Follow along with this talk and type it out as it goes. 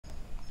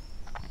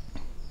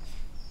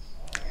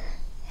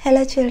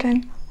Hello children,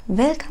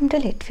 welcome to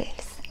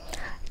Litfields.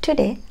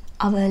 Today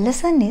our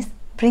lesson is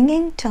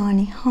Bringing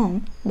Tony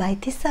Home by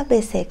Tissa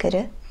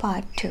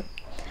part 2.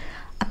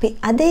 අපි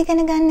අද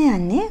ඉගෙන ගන්න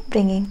යන්නේ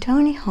Bringing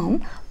Tony Home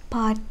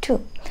part 2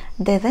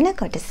 දෙවන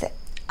කොටස.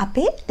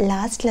 අපි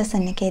last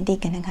lesson එකේදී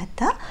ඉගෙන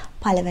ගත්තා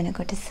පළවෙනි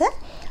කොටස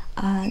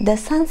the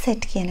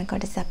sunset කියන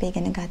කොටස අපි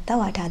ඉගෙන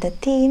ගත්තා what are the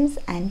themes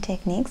and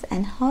techniques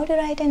and how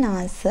to write an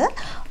answer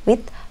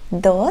with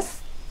those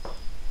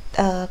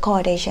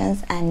quotations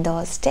and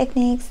those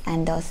techniques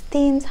and those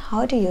themes, how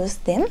to use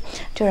them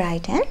to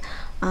write an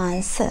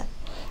answer.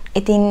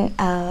 ඉතින්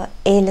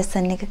ඒ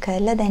lesson එක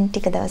කරලා දැන්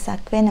ටික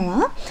දවසක්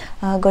වෙනවා.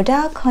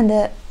 ගොඩාක් හොඳ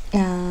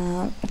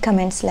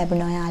comments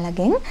ලැබුණා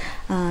ඔයාලගෙන්.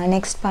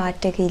 next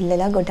part එක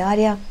ඉල්ලලා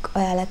ගොඩාරියක්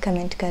ඔයාලා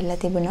comment කරලා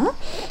තිබුණා.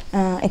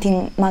 ඉතින්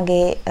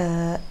මගේ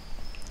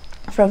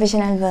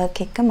professional work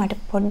එක මට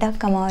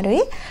පොඩ්ඩක්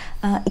අමාරුයි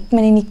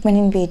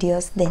ඉක්මනින්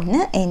videos දෙන්න.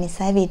 ඒ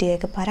නිසා වීඩියෝ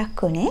එක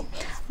පරක්කු උනේ.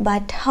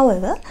 But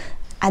however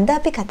අද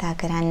අපි කතා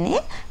කරන්නේ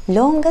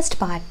longest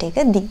part එක,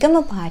 දිග්ගම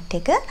part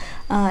එක,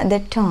 the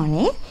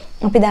Tony.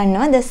 අපි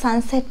දන්නවා the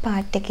sunset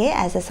part එකේ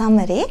as a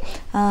summary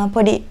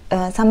පොඩි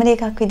summary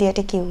එකක්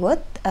විදියට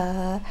කිව්වොත්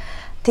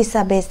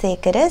තිස්සා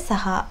බේසේකර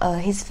සහ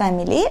his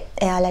family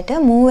එයාලට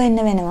move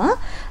වෙන්න වෙනවා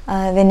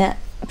වෙන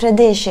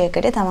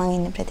ප්‍රදේශයකට තමන්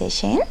ඉන්න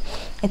ප්‍රදේශයෙන්.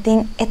 ඉතින්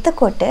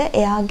එතකොට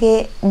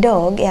එයාගේ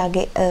dog,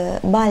 එයාගේ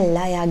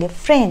බල්ලා, එයාගේ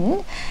friend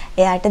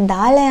එයාට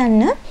දාලා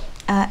යන්න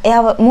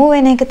එයාව move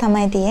වෙන එක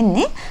තමයි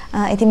තියෙන්නේ.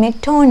 ඉතින් මේ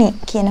Tony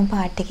කියන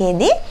part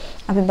එකේදී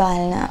අපි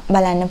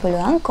බලන්න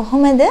පුළුවන්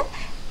කොහොමද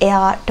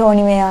එයා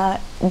ටෝනිව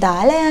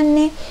දාලා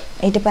යන්නේ.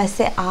 ඊට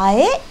පස්සේ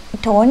ආයේ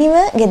ටෝනිව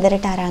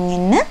ගෙදරට අරන්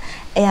එන්න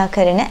එයා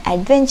කරන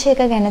ඇඩ්වෙන්චර්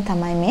එක ගැන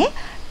තමයි මේ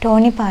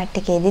ටෝනි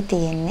පාර්ට් එකේදී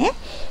තියෙන්නේ.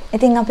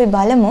 ඉතින් අපි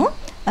බලමු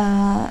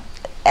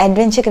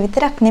ඇඩ්වෙන්චර් එක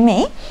විතරක්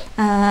නෙමෙයි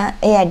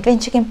ඒ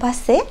ඇඩ්වෙන්චර් එකෙන්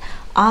පස්සේ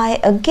ආයේ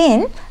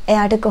again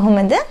එයාට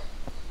කොහොමද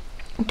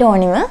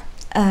ටෝනිව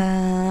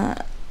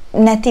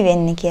නැති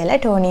වෙන්නේ කියලා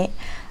ටෝනි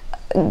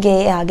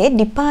ගේ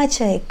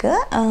departure එක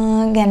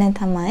ගැන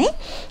තමයි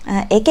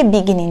ඒකේ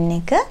beginning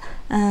එක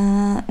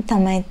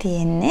තමයි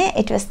තියෙන්නේ.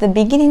 It was the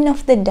beginning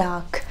of the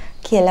dark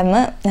කියලාම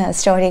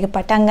story එක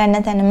පටන්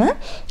ගන්න තැනම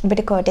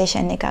අපිට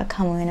quotation එකක්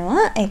හමු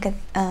වෙනවා. ඒක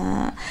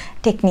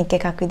technique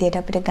එකක් විදියට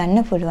අපිට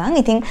ගන්න පුළුවන්.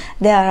 ඉතින්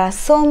there are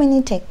so many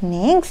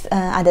techniques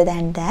other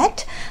than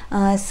that.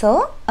 So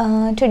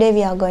today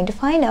we are going to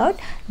find out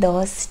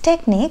those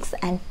techniques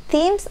and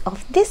themes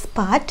of this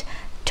part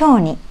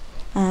Tony.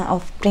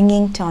 Of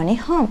bringing Tony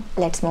home.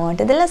 Let's move on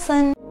to the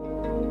lesson.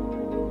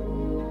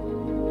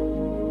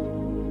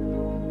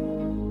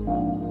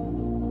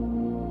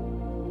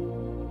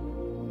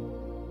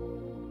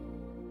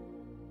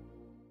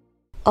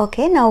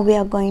 Okay, now we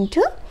are going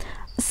to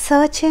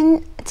search in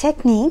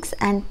techniques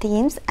and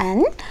themes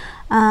and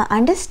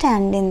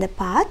understand in the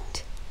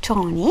part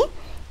Tony.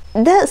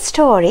 The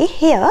story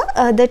here,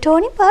 the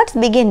Tony parts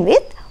begin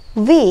with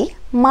we,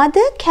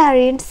 mother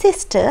carried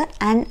sister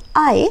and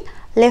I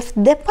left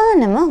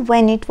Depanama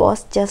when it was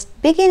just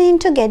beginning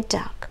to get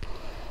dark.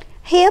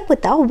 Here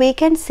Putta we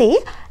can see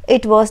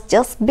it was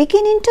just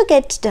beginning to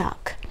get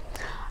dark.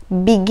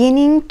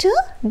 Beginning to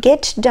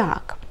get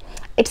dark.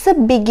 It's a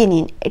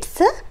beginning. It's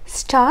a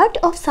start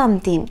of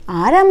something.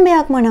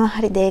 ආරම්භයක් මොනවා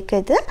හරි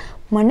දෙයකද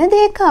මොන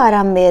දෙයක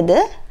ආරම්භයද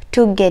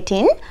to get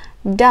in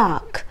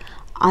dark.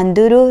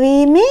 අඳුරු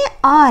වීමේ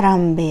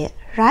ආරම්භය.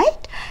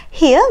 Right?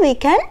 Here we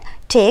can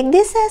take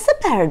this as a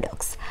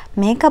paradox.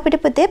 මේක අපිට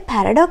පුතේ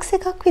paradox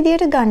එකක්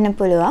විදියට ගන්න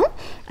පුළුවන්.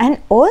 And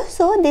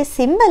also this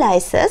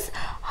symbolizes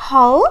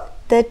how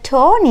the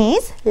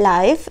Tony's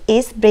life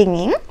is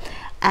bringing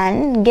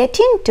and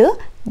getting to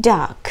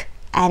dark.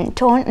 And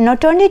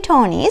not only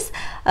Tony's,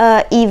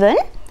 even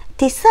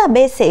Tissa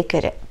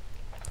Besekere.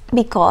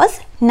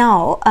 Because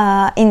now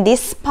in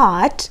this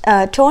part,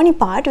 Tony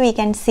part, we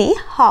can see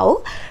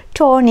how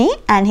Tony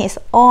and his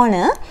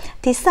owner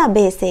Tissa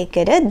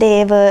Besekere,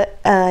 they were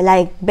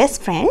like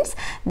best friends.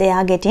 They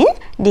are getting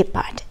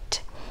departed.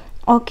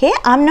 Okay,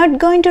 I'm not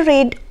going to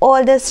read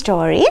all the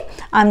story.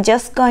 I'm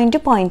just going to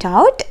point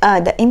out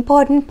the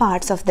important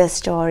parts of the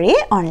story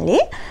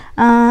only.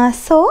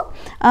 So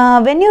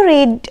when you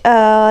read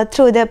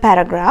through the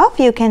paragraph,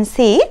 you can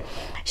see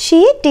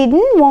she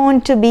didn't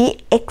want to be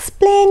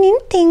explaining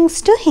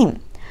things to him.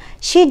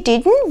 She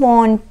didn't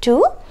want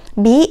to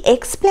be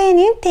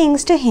explaining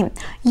things to him.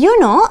 You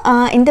know,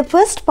 in the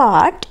first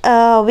part,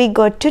 we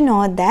got to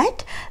know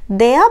that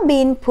they are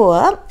being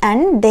poor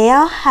and they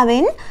are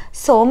having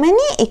so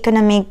many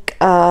economic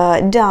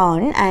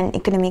down and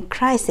economic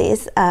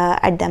crisis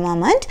at the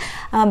moment.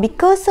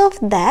 Because of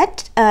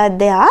that,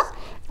 they are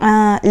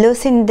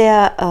losing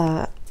their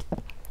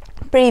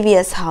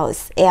previous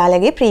house.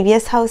 එයාලගේ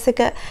previous house එක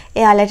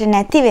එයාලට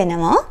නැති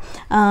වෙනවා.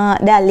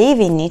 They are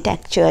leaving it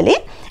actually.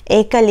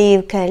 ඒක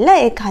leave කරලා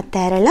ඒක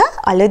අතහැරලා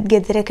අලුත්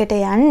ගෙදරකට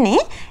යන්නේ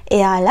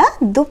එයාලා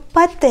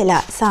දුප්පත් වෙලා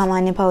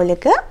සාමාන්‍ය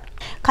පවුලක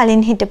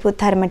කලින් හිටපු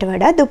තරමට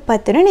වඩා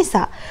දුප්පත් වෙන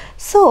නිසා.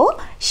 So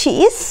she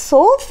is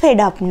so fed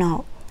up now.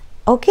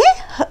 Okay,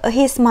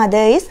 his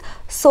mother is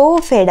so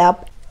fed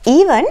up.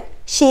 Even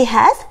she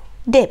has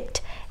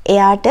debt.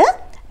 එයාට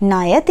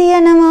ණය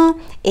තියනවා.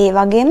 ඒ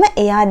වගේම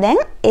එයා දැන්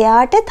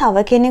එයාට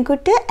තව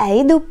කෙනෙකුට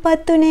ඇයි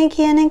දුප්පත් උනේ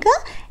කියන එක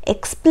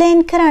explain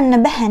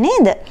කරන්න බෑ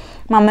නේද?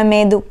 මම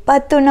මේ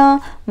දුප්පත් වුණා,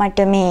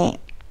 මට මේ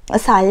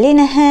සල්ලි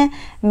නැහැ,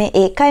 මේ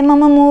ඒකයි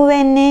මම move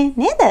වෙන්නේ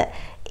නේද?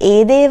 ඒ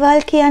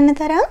දේවල් කියන්න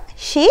තරම්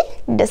she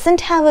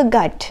doesn't have a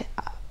gut.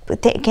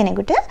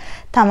 කෙනෙකුට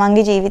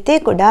තමන්ගේ ජීවිතේ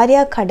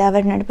ගොඩාරියක්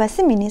කඩාවැටුණාට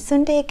පස්සේ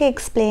මිනිස්සුන්ට ඒක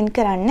explain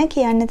කරන්න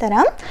කියන්න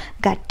තරම්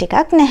gut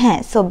එකක් නැහැ.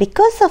 So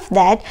because of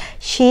that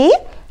she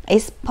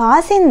is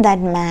passing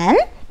that man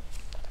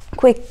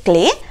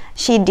quickly.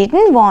 She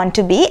didn't want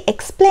to be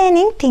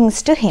explaining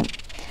things to him.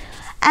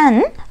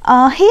 And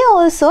here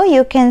also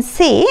you can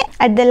see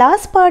at the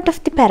last part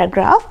of the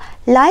paragraph,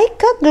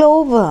 like a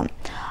glowworm.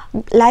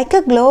 Like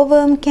a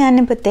glowworm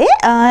කියන්නේ පුතේ,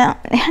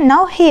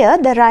 now here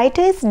the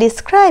writer is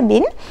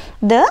describing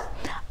the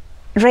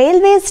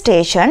railway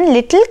station,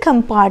 little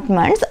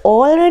compartments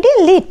already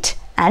lit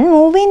and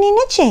moving in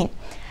a chain.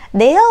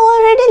 They are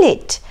already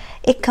lit.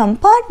 A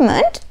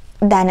compartment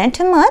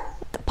දැනටමත්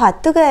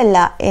පත්තු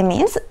කරලා, it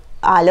means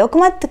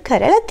ආලෝකමත්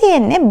කරලා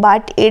තියෙන්නේ,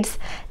 but it's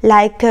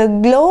like a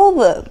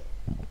glowworm.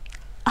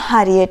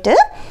 හරියට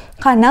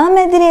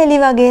කණාමැදිරි එළි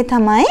වගේ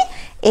තමයි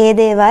ඒ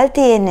දේවල්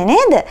තියෙන්නේ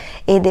නේද?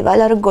 ඒ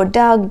දේවල් අර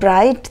ගොඩාක්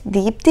bright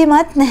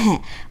දීප්තිමත් නැහැ.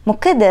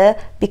 මොකද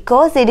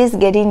because it is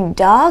getting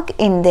dark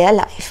in their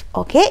life.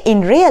 Okay,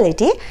 in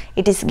reality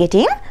it is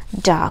getting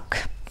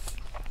dark.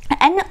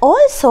 And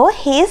also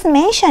he is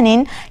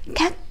mentioning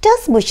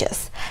cactus bushes.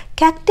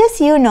 Cactus,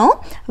 you know,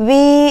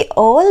 we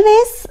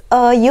always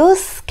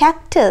use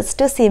cactus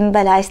to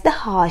symbolize the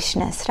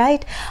harshness,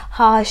 right?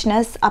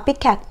 Harshness. අපි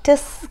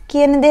cactus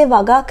කියන දේ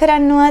වගා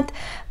කරන්නවත්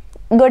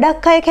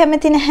ගොඩක් අය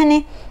කැමති නැහැනේ.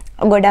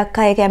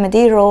 ගොඩක් අය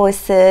කැමති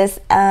roses,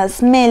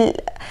 smell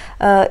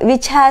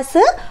which has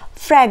a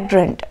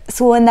fragrant,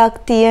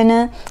 සුවඳක් තියෙන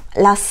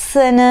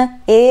ලස්සන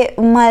ඒ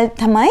මල්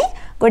තමයි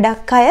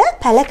ගොඩක් අය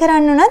පැල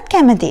කරන්න උනත්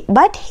කැමති.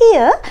 But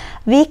here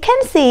we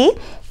can see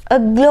a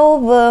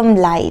glowworm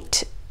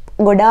light.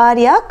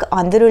 ගොඩාරියක්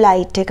අඳුරු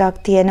ලයිට් එකක්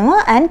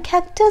තියෙනවා and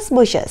cactus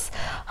bushes.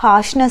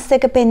 harshness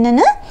එක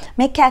පෙන්නන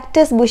මේ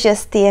cactus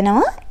bushes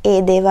තියෙනවා.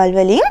 ඒ දේවල්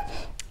වලින්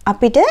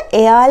අපිට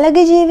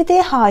එයාලගේ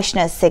ජීවිතයේ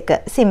harshness එක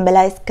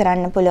symbolize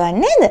කරන්න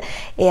පුළුවන් නේද?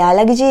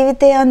 එයාලගේ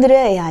ජීවිතයේ අඳුර,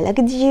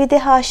 එයාලගේ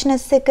ජීවිතයේ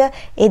harshness එක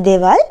ඒ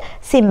දේවල්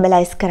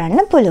symbolize කරන්න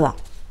පුළුවන්.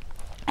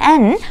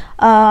 And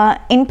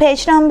in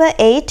page number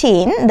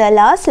 18, the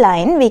last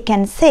line, we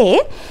can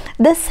say,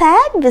 the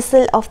sad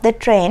whistle of the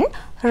train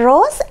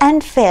rose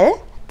and fell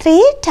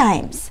 3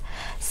 times.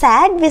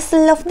 Sad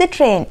whistle of the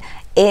train.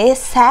 A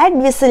sad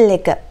whistle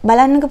එක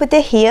බලන්නකෝ පුතේ,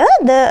 here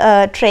the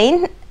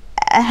train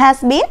has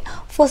been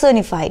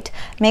personified.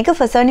 මේක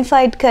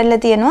personified කරලා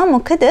තියෙනවා.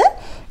 මොකද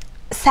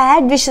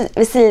sad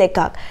whistle එකක්.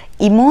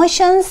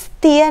 emotions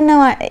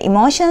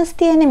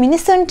තියෙන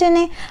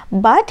මිනිසුන්ටනේ.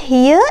 But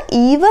here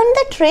even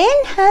the train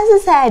has a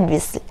sad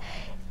whistle.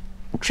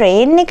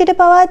 train එකට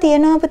පවා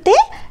තියෙනවා පුතේ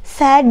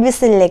sad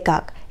whistle එකක්.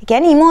 ඒ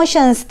කියන්නේ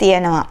emotions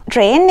තියෙනවා.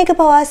 train එක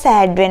පවා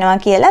sad වෙනවා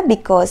කියලා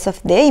because of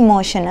their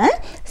emotional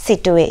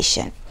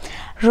situation.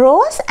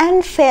 rose and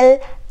fell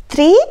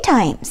 3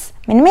 times.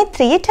 මෙන්න මේ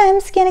 3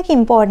 times කියන එක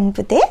important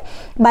පුතේ.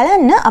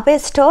 බලන්න අපේ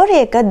story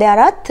එක there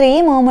are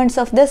 3 moments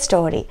of the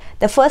story.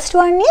 The first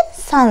one is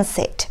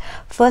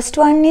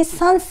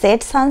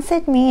sunset.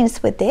 Sunset means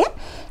පුතේ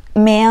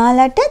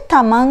මෙයාලට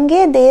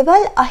තමන්ගේ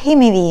දේවල්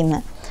අහිමි වීම.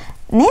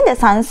 නේද?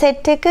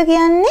 sunset එක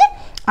කියන්නේ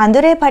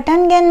අඳුරේ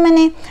පටන්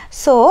ගැනීමනේ.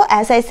 So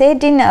as I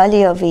said in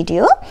earlier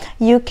video,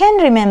 you can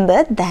remember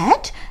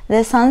that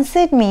the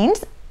sunset means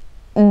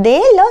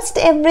they lost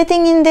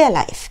everything in their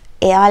life.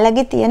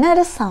 එයාලගේ තියෙන අර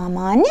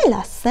සාමාන්‍ය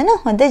ලස්සන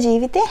හොඳ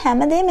ජීවිතේ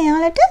හැමදේම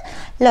එයාලට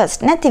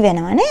lost නැති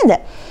වෙනවා නේද?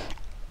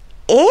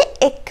 ඒ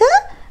එක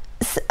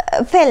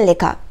ෆෙල්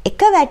එකක්.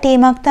 එක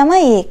වැටීමක්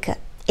තමයි ඒක.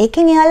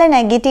 එකෙන් එයාලා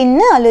නැගිටින්න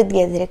අලුත්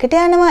ගෙදරකට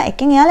යනවා.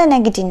 එකෙන් එයාලා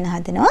නැගිටින්න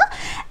හදනවා.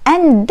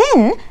 And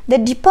then the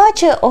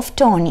departure of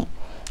Tony.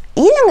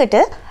 ඊළඟට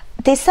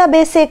තිස්සා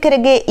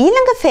බේසේකරගේ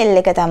ඊළඟ ෆෙල්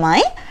එක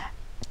තමයි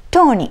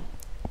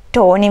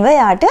ටෝනිව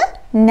යාට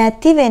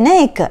නැති වෙන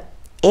එක.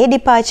 ඒ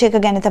departure එක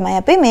ගැන තමයි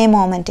අපි මේ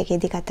moment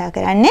එකේදී කතා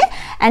කරන්නේ.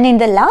 And in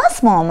the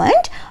last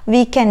moment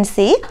we can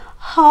see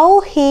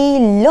how he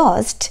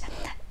lost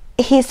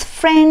his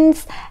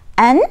friends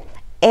and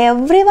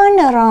everyone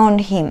around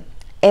him.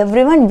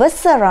 Everyone was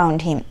around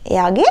him.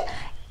 එයාගේ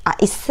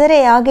ඉස්සර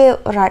එයාගේ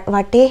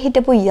වටේ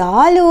හිටපු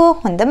යාළුවෝ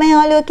හොඳම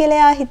යාළුවෝ කියලා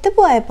එයා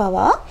හිතපු අය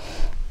පවා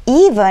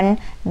even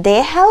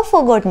they have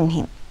forgotten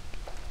him.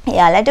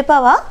 එයාලට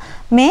පවා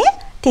මේ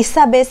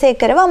තිස්සා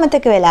බේසේකරව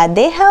අමතක වෙලා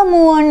they have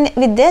moved on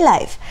with their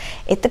life.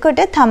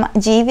 එතකොට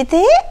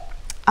ජීවිතේ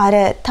අර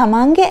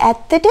තමන්ගේ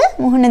ඇත්තට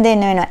මුහුණ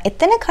දෙන්න වෙනවා.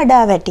 එතන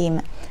කඩාවැටීම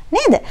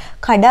නේද?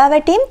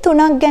 කඩාවැටීම්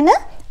 3ක් ගැන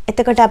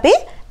එතකොට අපි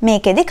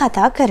මේකෙදි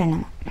කතා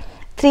කරනවා.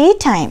 3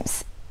 times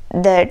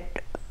the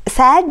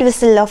sad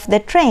whistle of the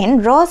train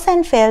rose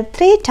and fell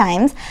 3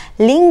 times,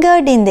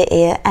 lingered in the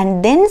air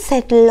and then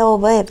settled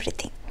over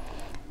everything.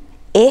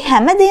 ඒ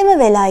හැමදේම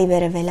වෙලා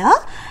ඉවර වෙලා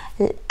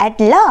at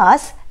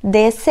last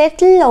they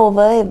settle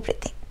over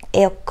everything.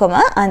 ඒ ඔක්කොම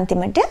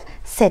අන්තිමට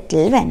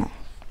settle වෙනවා.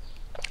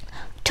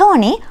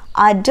 Tony,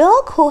 a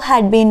dog who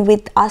had been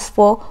with us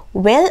for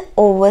well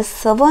over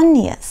 7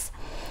 years.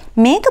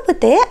 මේක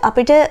පුතේ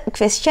අපිට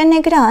question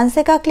එකට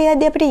answer එකක්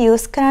ලියද්දී අපිට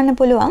use කරන්න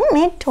පුළුවන්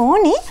මේ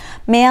Tony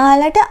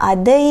මෙයාලට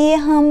අද ඊයේ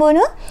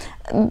හම්බුණු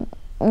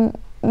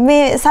මේ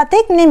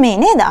සතෙක්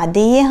නෙමෙයි නේද? අද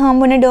ඊයේ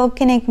හම්බුණ dog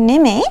කෙනෙක්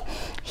නෙමෙයි.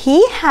 He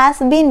has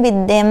been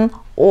with them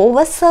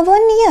over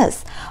 7 years.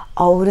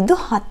 අවුරුදු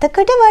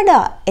 7කට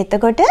වඩා.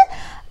 එතකොට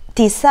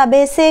තිස්සා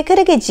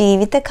බේසේකරගේ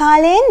ජීවිත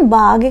කාලයෙන්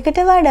භාගයකට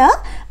වඩා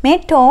මේ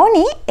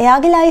ටෝනි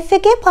එයාගේ ලයිෆ්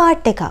එකේ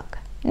පාර්ට් එකක්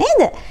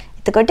නේද?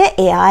 එතකොට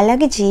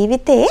එයාලගේ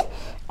ජීවිතේ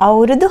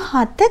අවුරුදු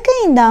 7ක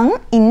ඉඳන්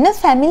ඉන්න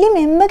ෆැමිලි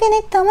මෙම්බර්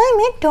කෙනෙක් තමයි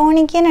මේ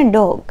ටෝනි කියන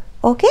ඩොග්.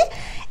 ඕකේ?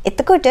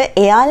 එතකොට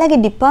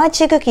එයාලගේ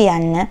ඩිපාර්චර් එක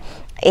කියන්න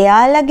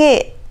එයාලගේ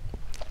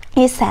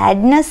මේ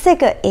සෑඩ්නස්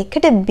එක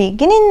එකට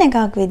බිගිනින්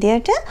එකක්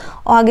විදියට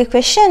ඔයාගේ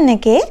ක්වෙස්චන්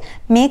එකේ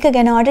මේක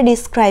ගැන ඔයාලට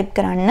ඩිස්ක්‍රයිබ්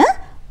කරන්න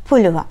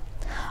පුළුවන්.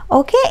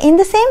 Okay, in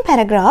the same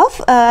paragraph,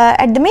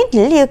 at the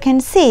middle you can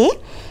see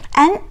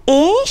an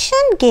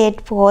ancient gate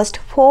post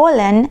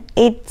fallen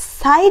its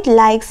side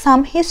like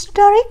some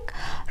historic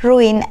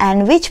ruin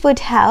and which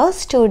would have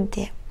stood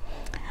there.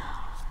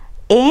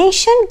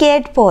 Ancient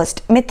gate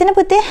post. මෙතන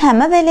පුතේ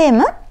හැම වෙලේම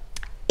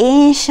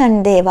ancient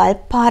දේවල්,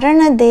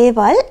 පරණ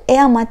දේවල්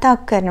එයා මතක්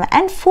කරනවා.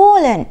 And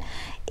fallen.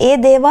 ඒ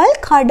දේවල්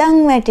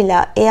කඩන්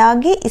වැටිලා.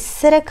 එයාගේ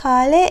ඉස්සර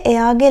කාලේ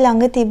එයාගේ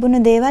ළඟ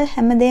තිබුණු දේවල්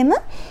හැමදේම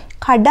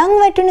කඩන්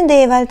වැටුණු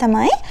දේවල්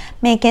තමයි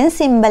මේකෙන්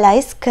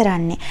symbolize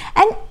කරන්නේ.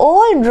 And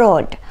old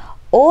road,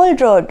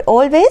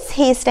 always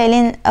he is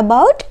telling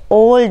about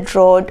old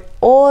road,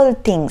 all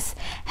things.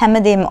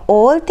 හැමදේම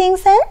all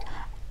things and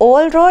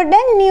old road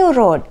and new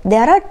road.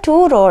 There are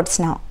two roads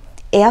now.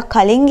 එයා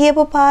කලින්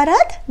ගියපු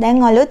පාරත්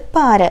දැන් අලුත්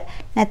පාර.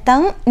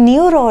 නැත්තම්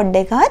new road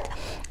එකත්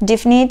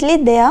definitely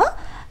there are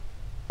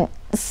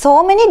so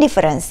many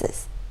differences.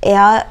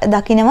 එයා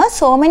දකිනවා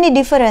so many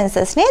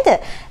differences නේද?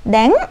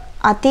 දැන්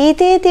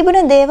අතීතයේ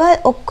තිබුණ දේවල්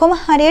ඔක්කොම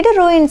හරියට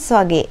ruins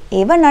වගේ.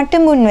 ඒව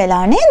නටමුන්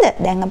වෙලා නේද?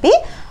 දැන් අපි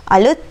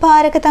අලුත්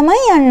පාරක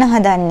තමයි යන්න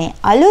හදන්නේ.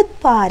 අලුත්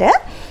පාර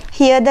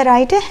here the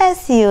writer has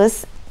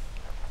used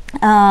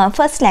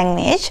first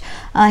language,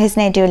 his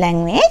native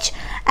language,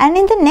 and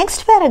in the next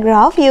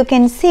paragraph you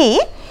can see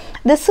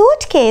the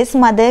suitcase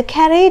mother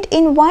carried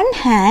in one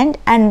hand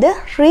and the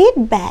reed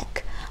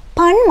bag.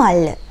 පන්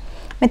මල්ල.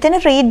 මෙතන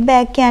reed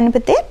bag කියන්නේ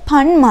පුතේ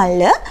පන්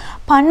මල්ල.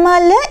 පන්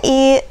මල්ල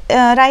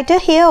writer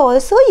here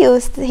also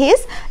used his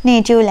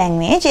native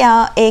language.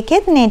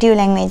 ඒකෙත් native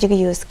language එක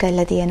use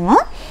කරලා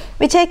තියෙනවා.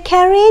 Which I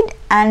carried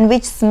and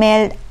which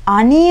smelled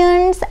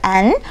onions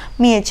and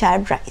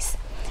meal-charred rice.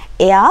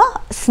 එයා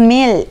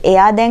smell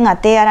එයා දැන්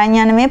අතේ අරන්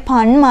යන මේ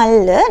පන්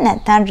මල්ල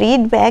නැත්නම්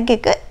reed bag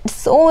එක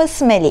so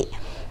smelly.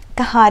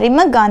 හරිම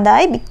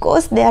ගඳයි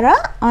because there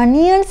are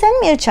onions and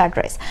meal-charred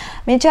rice.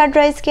 meal-charred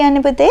rice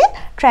කියන්නේ පුතේ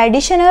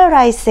traditional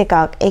rice එකක්.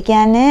 ඒ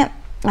කියන්නේ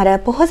අර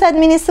පොහොසත්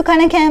මිනිස්සු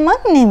කන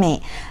කෑමක් නෙමෙයි.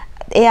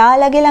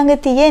 එයාලගේ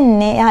ළඟ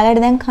තියෙන්නේ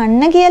එයාලට දැන්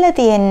කන්න කියලා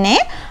තියෙන්නේ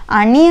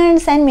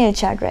onions and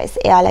meal-charred rice.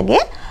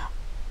 එයාලගේ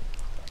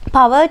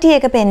poverty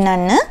එක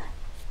පෙන්වන්න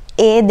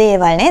ඒ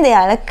දේවල් නේද?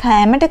 එයාලා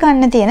කෑමට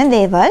කන්න තියෙන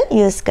දේවල්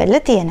use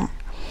කරලා තියෙනවා.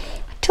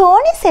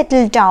 Tony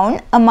settled down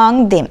among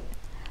them.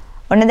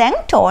 ඔන්න දැන්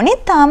ටෝනි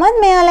තාමත්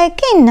මෙයාලා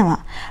එක්ක ඉන්නවා.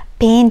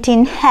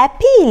 painting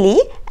happily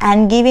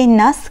and giving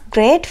us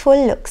grateful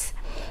looks.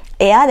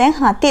 එයා දැන්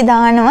හති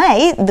දානවා.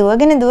 ඇයි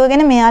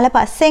දුවගෙන මෙයාලා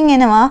පස්සෙන්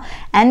එනවා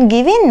and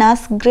giving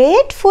us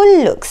grateful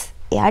looks.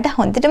 එයාට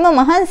හොඳටම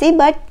මහන්සි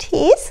but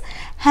he is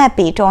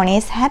happy. Tony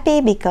is happy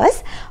because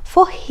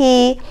for he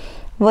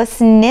was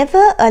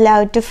never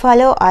allowed to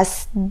follow us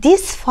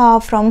this far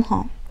from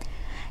home.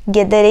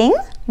 Gathering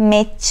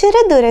මෙච්චර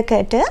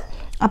දුරකට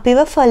අපිව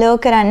ෆලෝ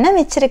කරන්න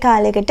මෙච්චර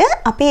කාලයකට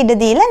අපි ඉඩ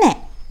දීලා නැහැ.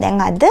 දැන්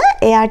අද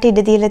එයාට ඉඩ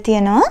දීලා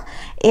තියෙනවා.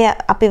 එයා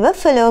අපිව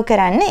ෆලෝ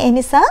කරන්න. ඒ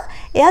නිසා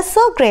එයා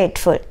so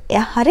grateful.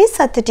 එයා හරි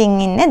සතුටින්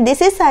ඉන්නේ.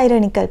 This is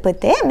ironical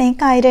පුතේ.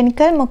 මේක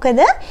ironical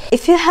මොකද?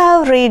 If you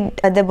have read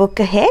the book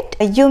ahead,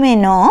 you may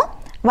know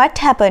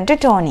what happened to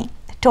Tony.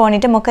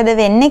 ටෝනිට මොකද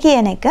වෙන්නේ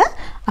කියන එක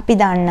අපි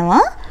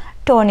දන්නවා.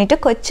 ටෝනිට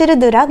කොච්චර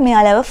දුරක්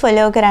මෙයාලව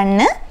ෆලෝ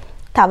කරන්න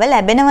තව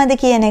ලැබෙනවද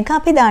කියන එක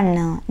අපි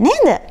දන්නවා.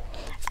 නේද?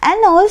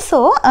 And also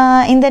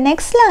in the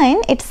next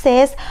line it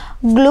says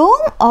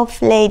gloom of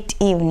late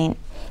evening.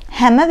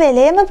 හැම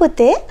වෙලේම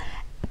පුතේ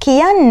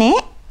කියන්නේ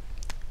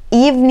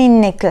evening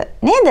එක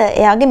නේද?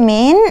 එයාගේ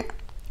main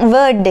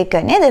word එක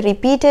නේද?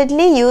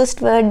 repeatedly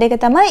used word එක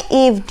තමයි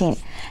evening.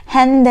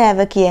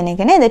 හැන්දෑව කියන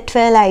එක නේද?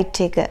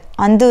 twilight එක.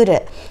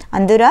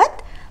 අඳුරත්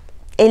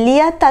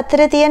එළියත්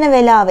අතර තියෙන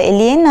වෙලාව.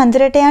 එළියෙන්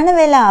අඳුරට යන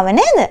වෙලාව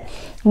නේද?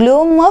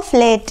 gloom of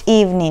late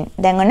evening.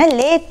 දැන් ඔන්න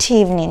late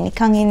evening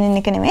නිකන් ඉන්න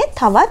එක නෙමෙයි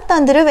තවත්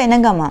අඳුර වෙන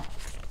ගම.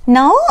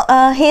 Now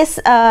he's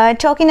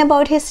talking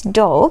about his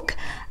dog.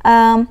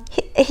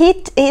 He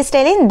is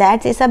telling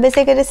that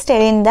Isabel is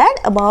telling that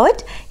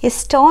about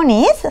his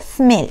Tony's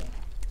smell.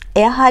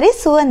 එයා හරි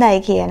සුවඳයි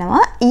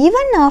කියනවා.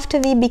 Even after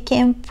we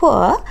became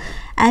poor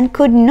and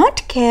could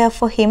not care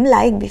for him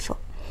like before.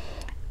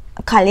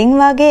 කලින්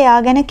වගේ එයා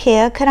ගැන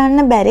කෙයර්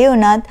කරන්න බැරි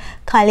වුණත්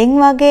කලින්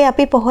වගේ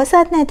අපි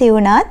පොහොසත් නැති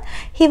වුණත්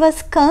he was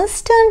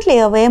constantly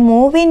away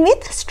moving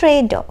with stray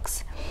dogs.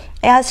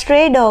 එයා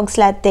stray dogs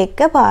ලත් එක්ක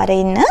පාරේ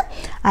ඉන්න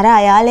අර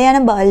අයාලේ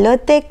යන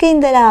බල්ලොත් එක්ක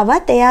ඉඳලා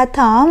ආවත් එයා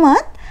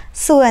තාමත්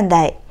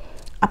සුවඳයි.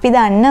 අපි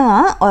දන්නවා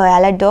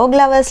ඔයාලා dog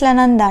lovers ලා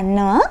නම්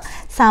දන්නවා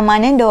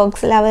සාමාන්‍යයෙන්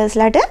dogs lovers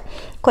ලාට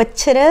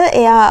කොච්චර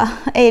එයා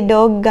ඒ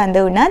dog ගඳ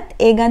වුණත්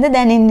ඒ ගඳ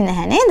දැනෙන්නේ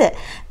නැහැ නේද?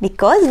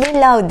 because we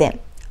love them.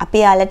 අපි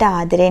යාලට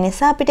ආදරේ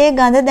නිසා අපිට ඒ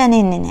ගඳ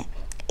දැනෙන්නේ නැහැ.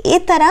 ඒ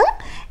තරම්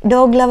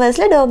dog lovers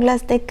ලා dog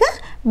lovers එක්ක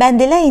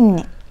බැඳිලා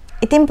ඉන්නේ.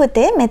 ඉතින්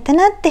පුතේ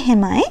මෙතනත්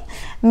එහෙමයි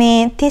මේ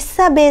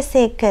Tissa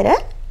Besekara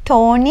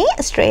Tony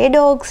stray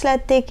dogs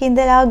ලත් එක්ක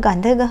ඉඳලා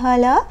ගඳ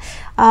ගහලා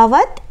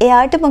ආවත්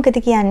එයාට මොකද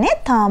කියන්නේ?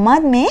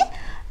 තාමත් මේ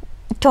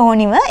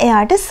ටෝනිව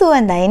එයාට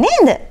සුවඳයි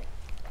නේද?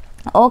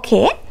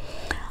 okay.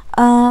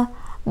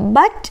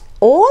 But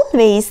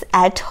always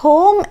at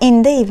home in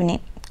the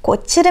evening.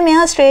 කොච්චර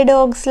මෙයා stray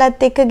dogs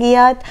ලත් එක්ක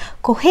ගියත්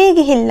කොහේ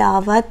ගිහිල්ලා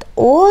ආවත්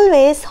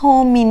always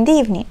home in the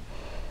evening.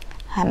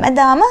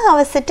 හැමදාම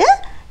හවසට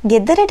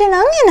ගෙදරට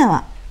නම්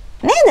එනවා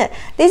නේද?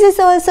 This is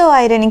also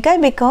ironical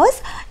because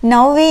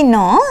now we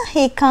know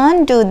he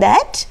can't do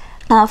that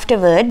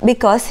afterward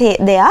because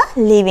they are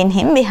leaving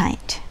him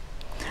behind.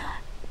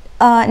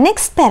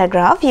 Next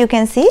paragraph you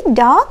can see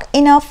dark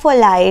enough for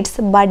lights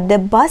but the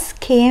bus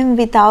came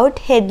without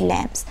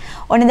headlamps.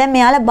 ඔන්න දැන්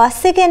මෙයාලා bus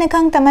එක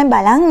එනකන් තමයි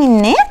බලන්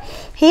ඉන්නේ.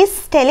 He is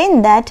telling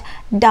that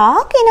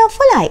dark enough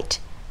for light.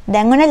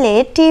 දැන් ඔන්න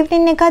late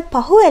evening එකත්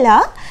පහු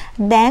වෙලා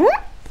දැන්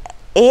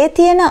ඒ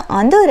තියෙන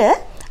අඳුර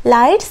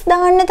lights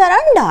දාන්න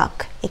තරම් dark.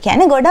 ඒ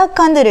කියන්නේ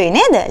ගොඩක් අඳුරුයි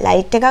නේද?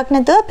 light එකක්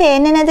නැතුව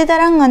පේන්නේ නැති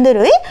තරම්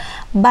අඳුරුයි.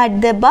 But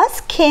the bus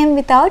came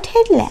without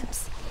headlamps.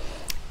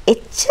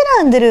 එච්චර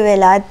අඳුරු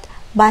වෙලත්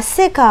බස්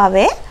එක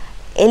ආවේ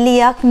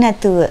එලියක්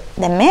නැතුව.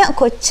 දැන් මේ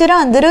කොච්චර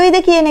අඳුරුයිද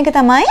කියන එක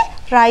තමයි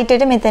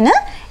රයිටර්ට මෙතන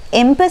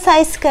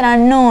emphasize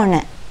කරන්න ඕන.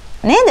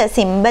 නේද?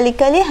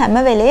 symbolically හැම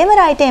වෙලේම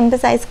රයිටර්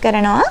emphasize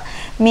කරනවා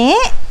මේ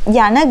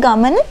යන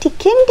ගමන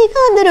ටිකෙන් ටික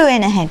අඳුරු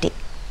වෙන හැටි.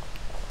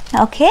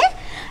 Okay.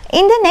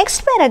 In the next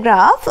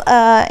paragraph,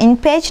 in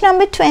page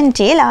number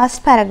 20, last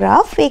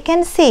paragraph, we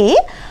can see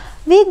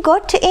we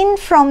got in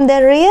from the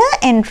rear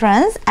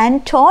entrance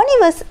and Tony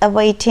was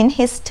awaiting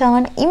his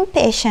turn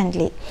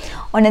impatiently.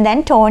 ඔන්න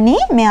දැන් Tony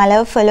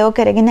මෙයාලව follow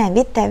කරගෙන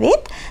ඇවිත්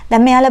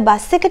දැන් මෙයාලා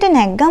බස් එකට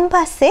නැග්ගන්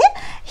පස්සේ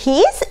he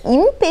is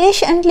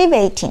impatiently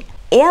waiting.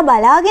 එයා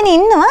බලාගෙන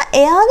ඉන්නවා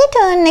එයාගේ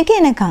turn එක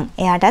එනකන්.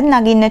 එයාටත්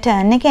නගින්න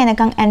turn එක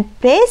එනකන් and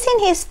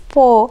placing his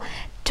paw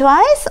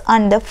twice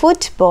on the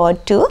footboard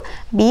to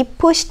be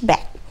pushed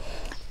back.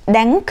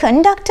 දැන්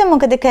conductor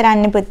මොකද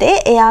කරන්නේ පුතේ?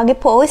 එයාගේ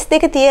paws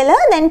දෙක තියලා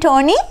දැන්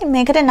Tony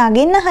මේකට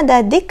නගින්න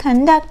හදද්දි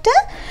conductor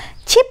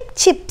chip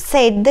chip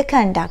said the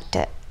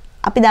conductor.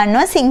 අපි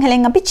දන්නවා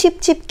සිංහලෙන් අපි chip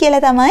chip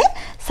කියලා තමයි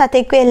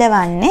සතෙක්ව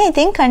එලවන්නේ.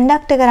 ඉතින්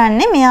conductor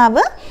කරන්නේ මෙයාව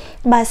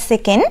බස්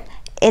එකෙන්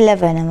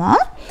එලවනවා.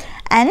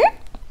 And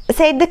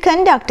said the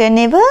conductor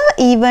never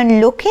even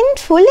looking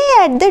fully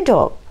at the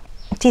dog.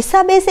 Tissa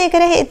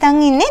Besekara හිතන්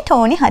ඉන්නේ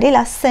Tony හරි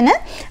ලස්සන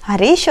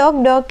හරි shock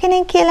dog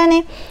කෙනෙක් කියලානේ.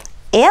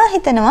 එයා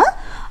හිතනවා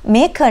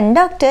මේ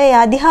conductor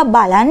එයා දිහා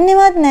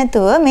බලන්නේවත්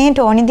නැතුව මේ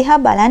Tony දිහා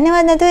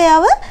බලන්නේවත් නැතුව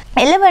එයාව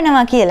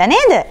එලවනවා කියලා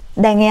නේද?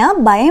 දැන් එයා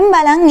බයෙන්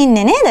බලන්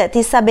ඉන්නේ නේද?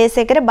 Tissa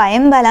බේසේකර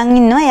බයෙන් බලන්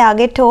ඉන්නවා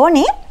එයාගේ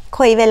Tony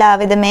කොයි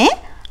වෙලාවෙද මේ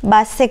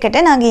බස් එකට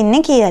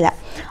නගින්නේ කියලා.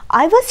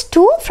 I was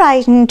too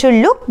frightened to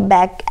look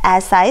back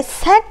as I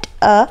sat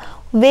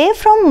away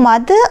from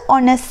mother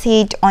on a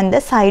seat on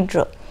the side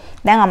row.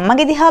 දැන්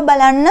අම්මගේ දිහා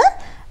බලන්න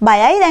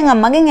බයයි. දැන්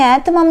අම්මගෙන්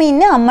ඈත මම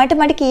ඉන්නේ. අම්මට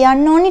මට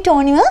කියන්න ඕනි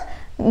ටෝනිව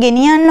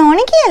ගෙනියන්න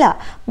ඕනි කියලා.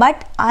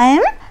 But I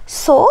am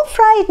so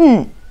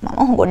frightened.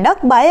 මම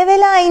ගොඩක් බය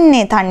වෙලා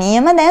ඉන්නේ.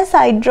 තනියම දැන්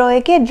side row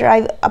එකේ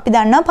අපි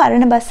දන්නවා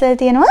පරණ බස් වල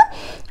තියෙනවා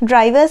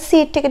driver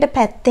seat එකට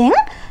පැත්තෙන්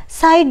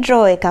side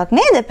row එකක්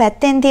නේද?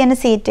 පැත්තෙන් තියෙන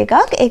seat එකක්.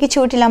 ඒකේ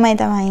චූටි ළමයි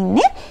තමයි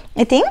ඉන්නේ.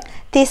 ඉතින්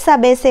තිස්සා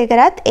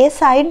බේසේකරත් ඒ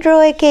side row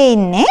එකේ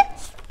ඉන්නේ.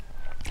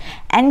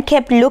 And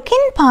kept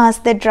looking past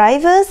the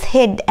driver's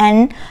head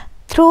and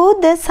through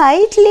the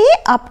slightly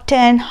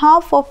upturned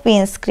half of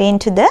windscreen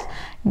to the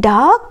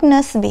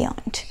darkness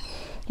beyond.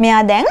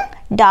 මෙයා දැන්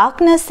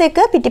darkness එක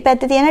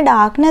පිටිපැත්තේ තියෙන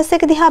darkness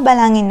එක දිහා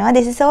බලන් ඉන්නවා.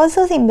 This is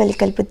also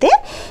symbolical පුතේ.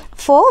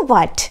 For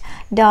what?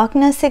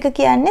 Darkness එක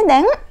කියන්නේ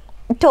දැන්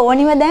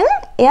Tonyව දැන්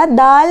එයා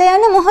දාලා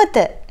යන මොහොත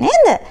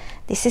නේද?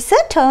 This is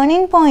a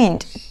turning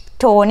point.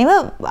 Tonyව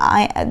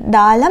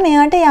දාලා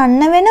මෙයාට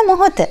යන්න වෙන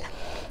මොහොත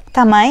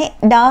තමයි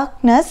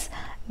darkness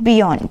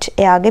beyond.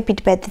 එයාගේ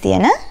පිටිපැත්තේ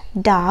තියෙන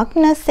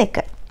darkness එක.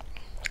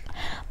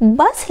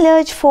 Bus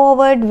lurched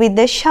forward with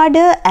a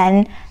shudder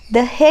and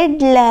the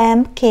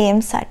headlamp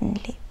came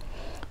suddenly.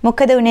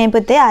 මොකද උනේ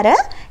පුතේ? අර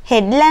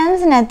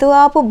headlamps නැතුව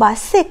ආපු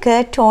බස් එක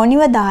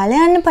ටෝනිව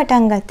දාලා යන්න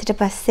පටන් ගත්තට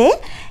පස්සේ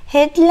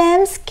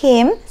headlamps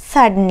came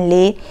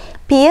suddenly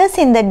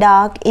piercing the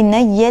dark in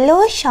a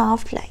yellow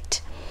shaft light.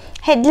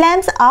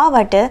 headlamps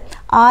ආවට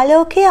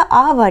ආලෝකය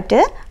ආවට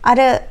අර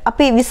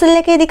අපි විසල්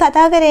එකේදී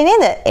කතා කරේ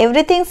නේද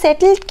everything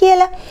settled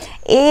කියලා.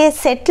 ඒ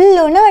settle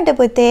වුණාට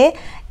පුතේ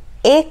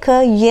ඒක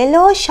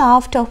yellow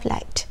shaft of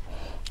light.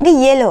 The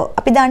yellow.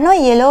 අපි දන්නවා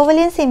yellow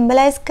වලින්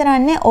symbolize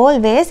කරන්නේ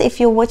always, if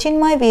you watching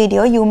my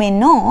video you may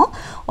know,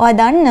 ඔයා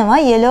දන්නවා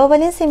yellow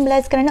වලින්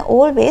symbolize කරන්නේ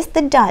always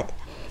the dull.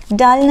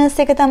 Dullness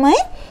එක තමයි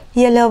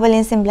yellow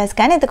වලින් symbolize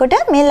කරන්නේ. එතකොට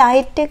මේ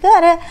light එක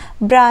අර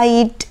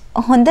bright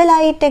හොඳ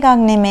light එකක්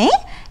නෙමෙයි.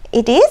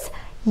 It is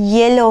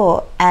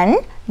yellow and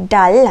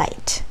dull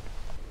light.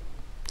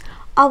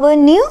 Our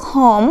new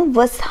home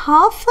was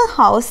half a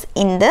house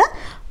in the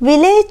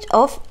village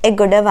of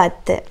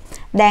Egodawatta.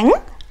 දැන්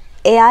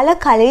එයාලා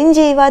කලින්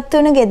ජීවත්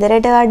වුණු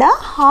ගෙදරට වඩා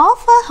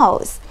half a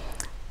house.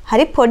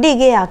 හරි පොඩි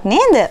ගෙයක්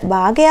නේද?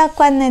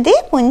 භාගයක්වත් නැති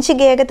පුංචි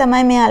ගෙයක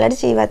තමයි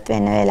මෙයාලට ජීවත්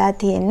වෙන්න වෙලා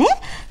තියෙන්නේ.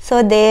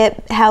 So they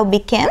have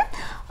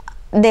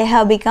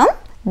become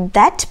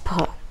that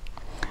poor.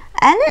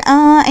 And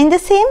in the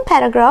same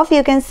paragraph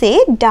you can see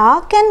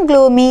dark and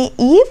gloomy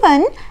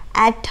even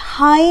at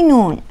high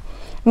noon.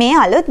 මේ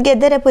අලුත්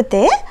ගෙදර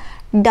පුතේ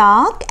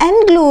dark and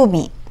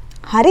gloomy.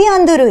 හරි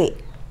අඳුරුයි.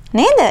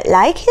 නේද?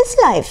 Like his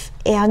life.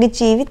 එයාගේ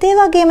ජීවිතේ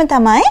වගේම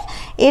තමයි.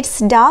 It's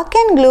dark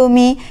and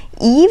gloomy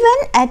even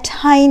at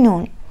high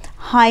noon.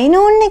 high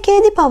noon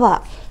එකේදී පවා.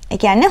 ඒ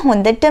කියන්නේ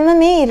හොඳටම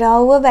මේ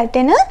ඉරවුව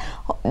වැටෙන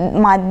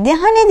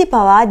මධ්‍යහනේදී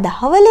පවා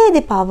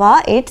දහවලේදී පවා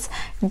it's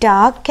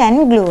dark and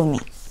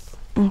gloomy.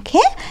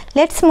 Okay,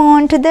 let's move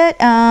on to the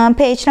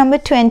page number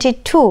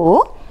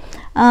 22.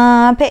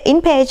 In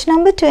page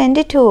number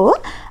 22,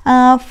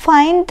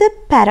 find the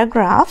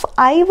paragraph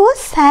I was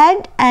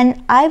sad and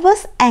I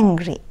was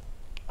angry.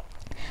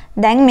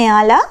 දැන්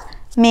මෙයාලා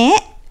මේ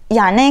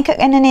යන එක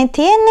ගැනනේ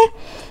තියෙන්නේ.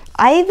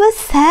 I was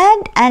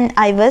sad and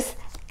I was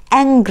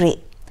angry.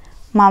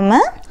 මම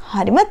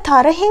හරිම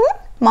තරහින්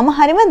මම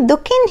හරිම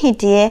දුකින්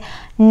හිටියේ,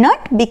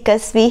 not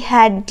because we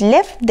had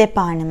left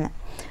දෙපානම.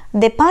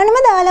 දෙපානම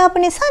දාලා ආපු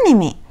නිසා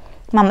නෙමෙයි.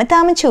 මම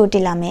තාම චූටි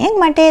ළමයෙක්,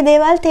 මට ඒ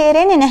දේවල්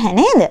තේරෙන්නේ නැහැ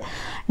නේද?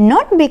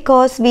 Not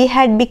because we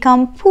had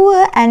become poor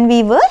and we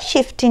were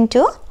shifting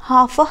to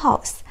half a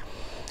house.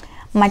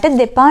 මට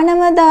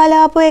දෙපානම දාලා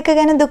ආපු එක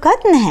ගැන දුකක්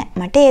නැහැ.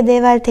 මට ඒ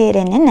දේවල්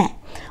තේරෙන්නේ නැහැ.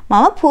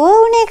 මම poor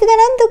වුණ එක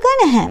ගැන දුක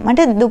නැහැ.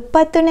 මට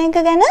දුප්පත් වුණ එක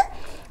ගැන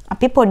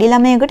අපි පොඩි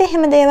ළමයෙකුට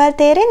එහෙම දේවල්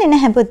තේරෙන්නේ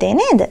නැහැ පුතේ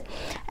නේද?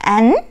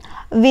 And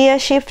we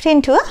are shifting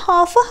to a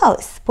half a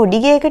house. පොඩි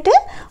ගෙයකට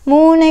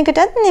මූණ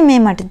එකටත් නෙමෙයි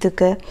මට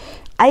දුක.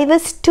 I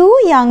was too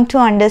young to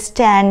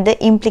understand the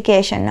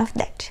implication of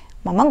that.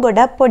 මම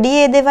ගොඩක් පොඩි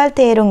ඒ දේවල්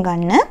තේරුම්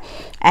ගන්න.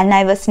 And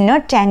I was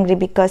not angry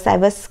because I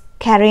was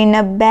carrying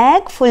a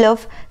bag full of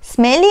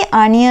smelly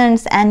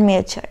onions and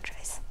milchard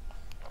rice.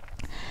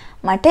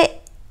 මට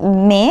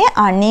මේ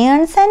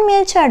onions and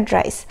milchard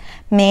rice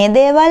මේ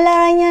දේවල්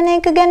අරන් යන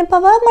එක ගැන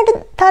පවා මට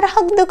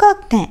තරහක් දුකක්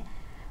නැහැ.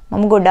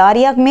 මම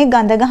ගොඩාරියක් මේ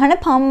ගඳ ගහන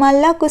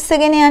පම්මල්ලක්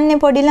උස්සගෙන යන්නේ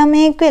පොඩි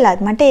ළමයෙක්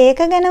වෙලත් මට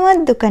ඒක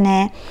ගැනවත් දුක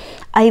නැහැ.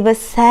 I was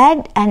sad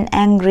and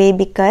angry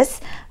because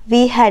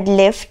we had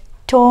left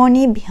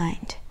Tony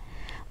behind.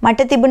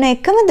 මට තිබුණ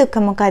එකම දුක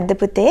මොකද්ද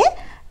පුතේ?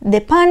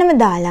 දෙපානම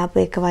දාලා ආපු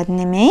එකවත්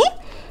නෙමෙයි.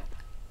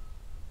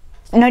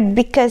 Not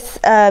because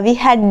we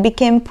had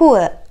become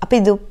poor. අපි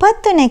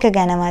දුප්පත් වෙන එක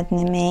ගැනවත්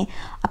නෙමෙයි.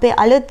 අපි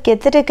අලුත්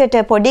ගෙදරකට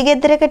පොඩි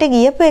ගෙදරකට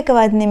ගියපු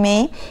එකවත්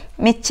නෙමෙයි.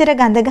 මෙච්චර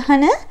ගඳ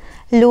ගහන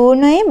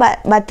ලූණුයි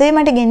බතේ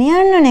මට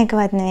ගෙනියන්න ඕන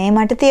එකවත් නෙමෙයි.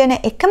 මට තියෙන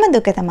එකම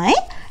දුක තමයි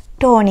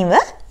ටෝනිව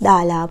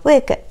දාලා ආපු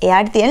එක.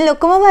 එයාට තියෙන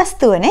ලොකුම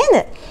වස්තුව නේද?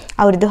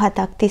 අවුරුදු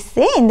 7ක්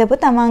තිස්සේ ඉඳපු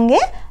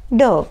තමන්ගේ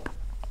dog.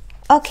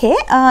 Okay,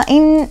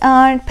 in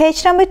page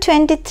number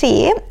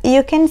 23,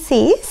 you can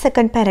see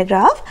second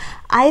paragraph.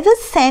 I was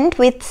sent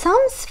with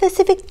some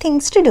specific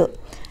things to do.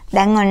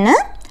 දැන් ඔන්න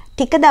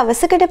ටික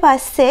දවසකට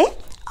පස්සේ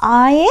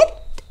ආයෙත්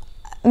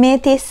මේ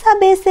තිස්සා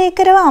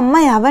බේසේකරව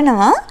අම්මා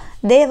යවනවා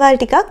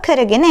දේවල් ටිකක්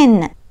කරගෙන එන්න.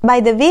 By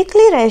the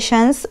weekly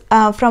rations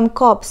from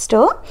Coop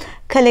store,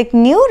 collect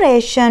new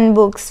ration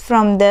books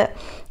from the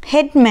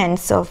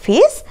headman's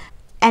office,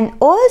 and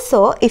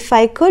also, if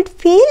I could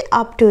feel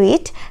up to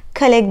it,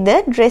 collect the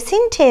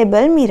dressing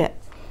table mirror.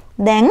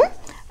 Then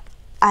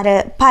අර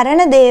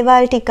පරණ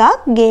දේවල් ටිකක්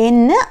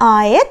ගේන්න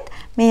ආයෙත්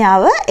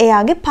මෙයාව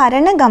එයාගේ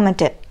පරණ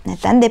ගමට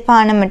නැත්නම්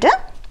දෙපානමට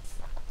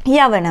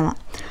යවනවා.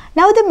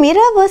 Now the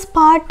mirror was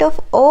part of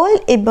all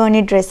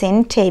ebony dressing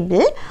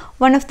table,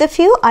 one of the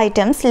few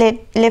items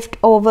left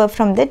over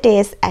from the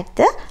days at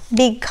the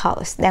big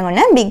house. දැන්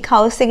ඔන්න big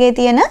house එකේ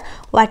තියෙන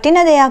වටින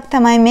දෙයක්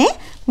තමයි මේ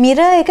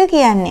mirror එක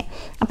කියන්නේ.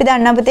 අපි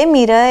දන්නා පුතේ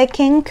mirror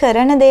එකෙන්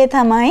කරන දේ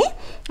තමයි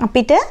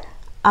අපිට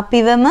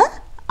අපිවම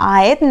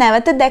ආයෙත්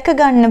නැවත දැක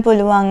ගන්න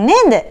පුළුවන්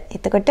නේද?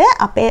 එතකොට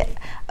අපේ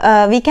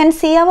we can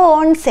see our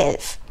own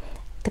self.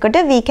 එතකොට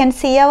we can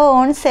see our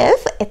own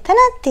self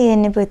එතනක්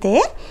තියෙන්නේ පුතේ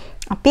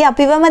අපි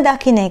අපිවම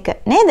දකින්න එක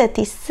නේද?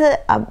 තිස්ස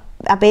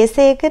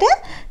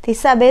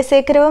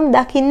අබේසේකරවම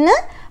දකින්න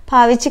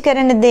පාවිච්චි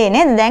කරන දේ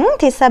නේද? දැන්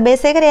තිස්ස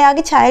අබේසේකර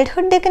එයාගේ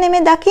childhood එක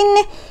නෙමෙයි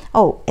දකින්නේ.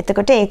 ඔව්.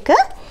 එතකොට ඒක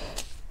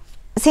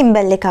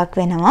symbol එකක්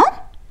වෙනවා.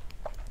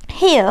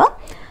 Here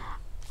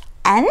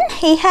and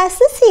he has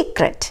a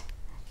secret.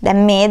 දැන්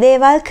මේ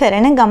දේවල්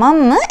කරන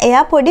ගමන්ම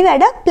එයා පොඩි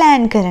වැඩක්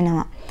plan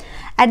කරනවා.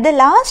 At the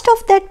last of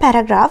that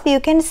paragraph you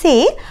can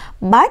see,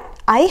 but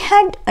I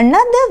had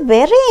another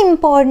very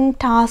important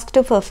task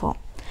to perform.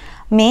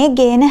 මේ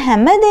ගේන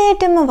හැම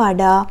දෙයකටම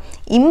වඩා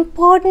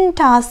important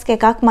task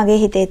එකක් මගේ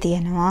හිතේ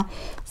තියෙනවා.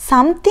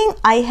 Something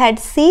I had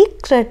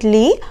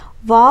secretly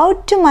vowed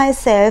to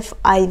myself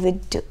I would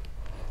do.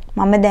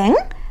 මම දැන්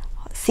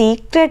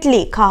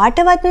secretly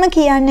කාටවත්ම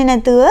කියන්නේ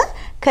නැතුව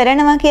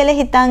කරනවා කියලා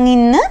හිතන්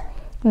ඉන්න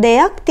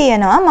දෙයක්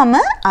තියෙනවා. මම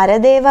අර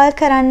දේවල්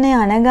කරන්න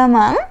යන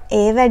ගමන්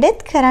ඒ වැඩෙත්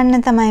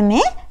කරන්න තමයි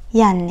මේ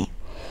යන්නේ.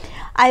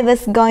 I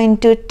was going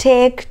to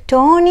take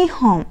Tony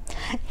home.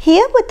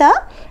 Here පුතා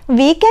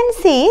we can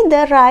see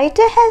the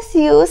writer has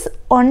used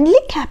only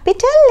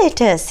capital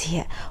letters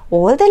here.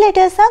 All the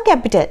letters are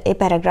capital. A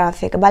paragraph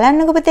එක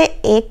බලන්නකෝ පුතේ.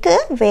 ඒක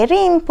very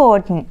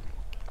important.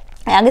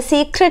 එයාගේ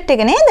secret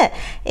එක නේද?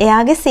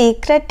 එයාගේ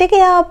secret එක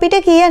එයා අපිට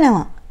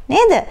කියනවා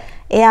නේද?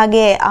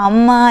 එයාගේ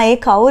අම්මා ඒ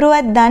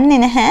කවුරුවත්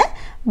දන්නේ නැහැ.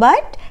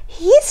 But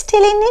he is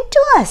telling it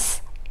to us.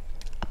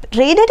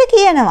 reader ට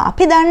කියනවා.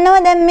 අපි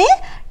දන්නවා දැන් මේ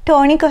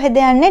Tony කොහෙද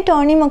යන්නේ?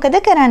 Tony මොකද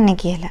කරන්නේ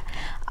කියලා.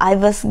 I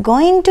was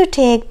going to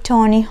take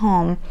Tony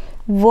home.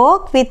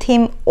 Walk with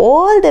him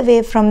all the way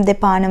from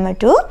Depanama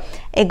to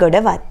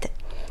Egodawatta.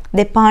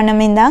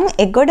 Depanama ඉඳන්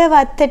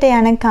එගොඩවත්තට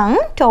යනකම්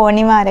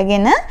ටෝනිව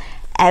අරගෙන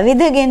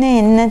ඇවිදගෙන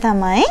එන්න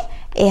තමයි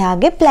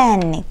එයාගේ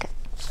plan එක.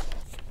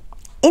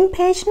 In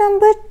page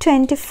number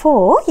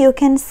 24, you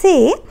can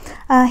see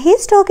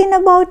he's talking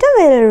about a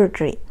verulu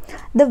tree.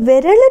 The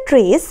verulu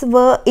trees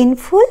were in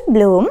full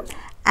bloom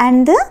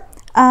and the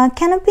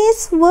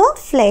canopies were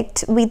flecked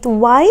with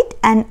white,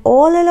 and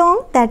all along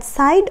that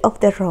side of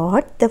the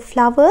road the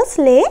flowers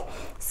lay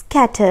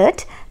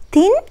scattered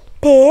thin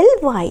pale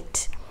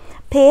white.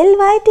 Pale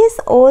white is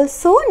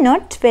also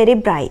not very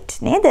bright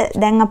නේද?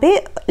 දැන් අපි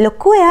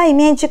ලොකු එයා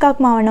image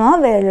එකක් මවනවා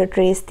verulu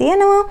trees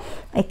තියෙනවා.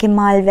 ඒකේ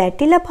මල්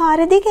වැටිලා පාර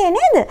දිගේ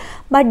නේද?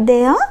 But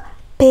they are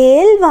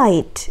pale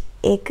white.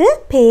 ඒක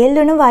pale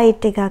වුණ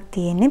white එකක්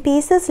තියෙන්නේ.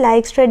 Pieces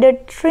like shredded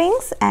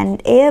strings, and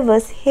air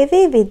was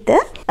heavy with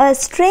a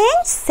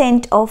strange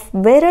scent of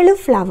verulu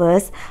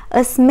flowers,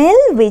 a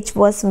smell which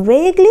was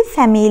vaguely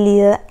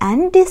familiar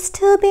and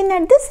disturbing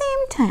at the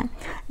same time.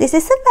 This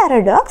is a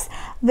paradox.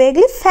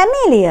 Vaguely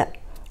familiar.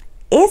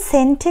 A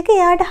scent එක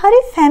යාට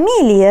හරි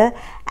familiar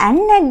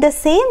and at the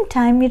same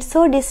time it's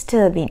so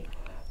disturbing.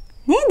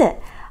 නේද?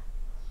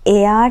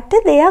 එයාට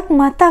දෙයක්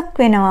මතක්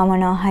වෙනවා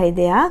මොනවා හරි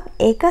දෙයක්.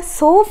 ඒක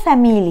so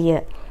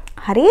familiar.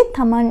 හරි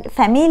තමන්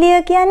familiar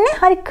කියන්නේ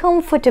හරි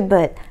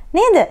comfortable.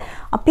 නේද?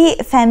 අපි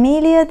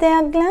familiar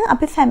දෙයක්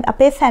ළඟ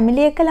අපේ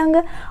family එක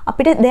ළඟ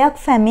අපිට දෙයක්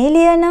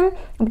familiar නම්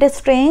අපිට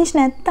strange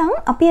නැත්තම්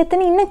අපි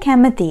එතන ඉන්න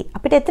කැමති.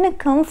 අපිට එතන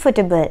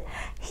comfortable.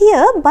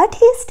 Here but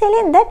he is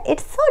telling that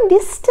it's so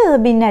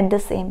disturbing at the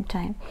same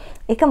time.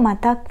 ඒක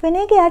මතක් වෙන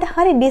එක යාට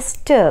හරි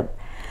disturb.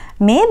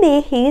 Maybe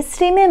he is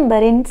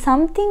remembering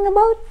something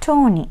about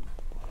Tony.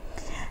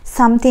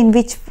 Something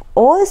which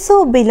also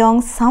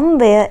belongs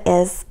somewhere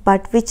else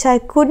but which I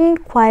couldn't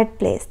quite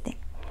place them.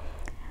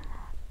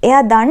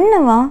 එයා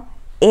දන්නවා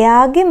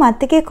එයාගේ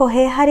මතකේ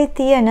කොහේ හරි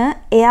තියෙන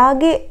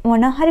එයාගේ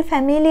මොන හරි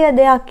familiar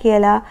දෙයක්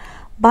කියලා,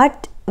 but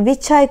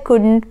which I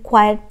couldn't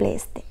quite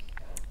place them.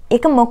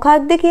 ඒක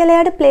මොකක්ද කියලා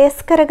එයාට place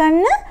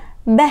කරගන්න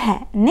බැහැ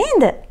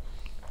නේද?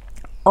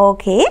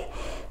 Okay.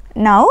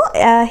 Now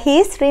he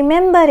is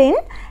remembering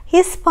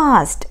his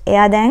past.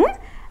 එයා දැන්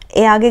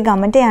එයාගේ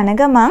ගමට යන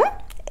ගමන්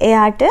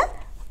එයාට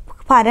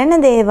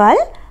පරණ දේවල්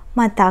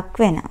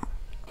මතක් වෙනවා.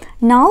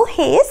 Now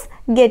he is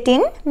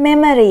getting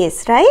memories,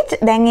 right?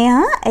 දැන්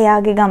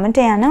එයාගේ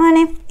ගමට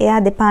යනවනේ. එයා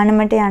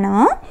දෙපානමට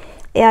යනවා.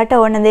 එයාට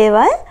ඕන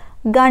දේවල්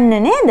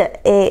ගන්න නේද?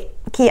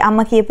 අම්ම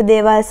කියපු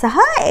දේවල් සහ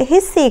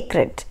his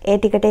secret. ඒ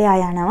ටිකට එයා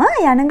යනවා.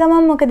 යන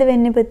ගමන් මොකද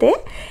වෙන්නේ පුතේ?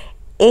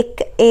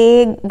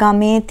 ඒ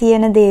ගමේ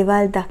තියෙන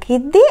දේවල්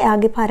දකිද්දී,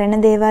 එයාගේ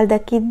පරණ දේවල්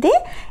දකිද්දී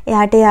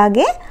එයාට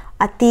එයාගේ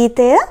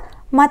අතීතය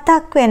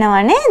මතක්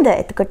වෙනවා නේද?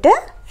 එතකොට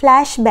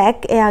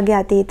flashback එයාගේ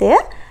අතීතය.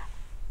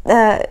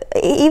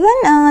 Even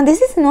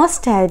this is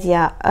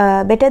nostalgia,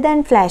 better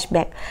than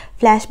flashback.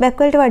 Flashback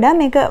වලට වඩා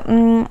මේක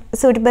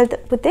suitable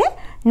පුතේ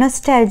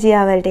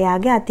nostalgia වලට.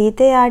 එයාගේ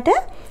අතීතය යාට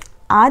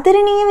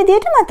ආදරණීය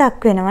විදියට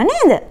මතක් වෙනවා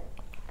නේද?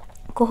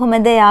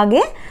 කොහොමද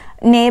එයාගේ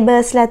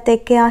neighborsලත්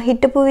එක්ක එයා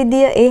හිටපු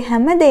විදිය, ඒ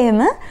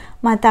හැමදේම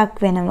මතක්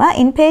වෙනවා.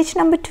 In page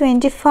number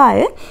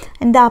 25,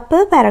 in the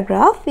upper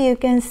paragraph, you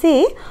can see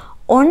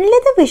only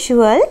the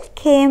visual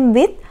came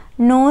with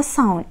no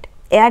sound.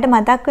 එයාට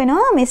මතක්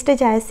වෙනවා Mr.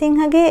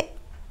 ජයසිංහගේ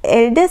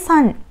elder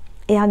son,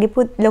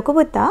 එයාගේ ලොකු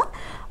පුතා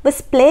was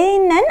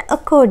playing an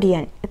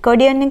accordion.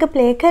 accordion එක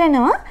play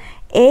කරනවා.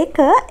 ඒක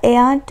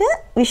එයාට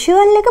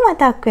visual එක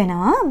මතක්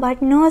වෙනවා,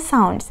 but no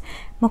sounds.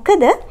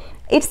 මොකද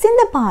it's in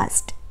the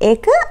past.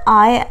 ඒක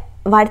ආය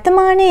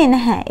වර්තමානයේ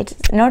නැහැ.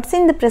 it's not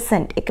in the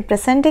present. ඒක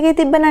present එකේ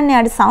තිබ්බනම්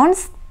එයාට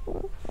sounds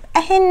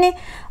ඇහෙන්නේ,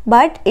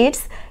 but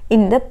it's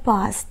in the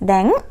past.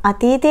 දැන්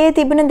අතීතයේ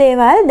තිබුණ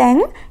දේවල් දැන්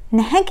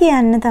නැහැ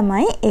කියන්න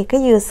තමයි ඒක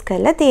use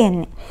කරලා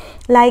තියෙන්නේ.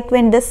 Like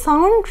when the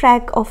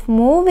soundtrack of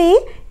movie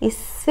is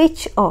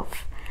switch off.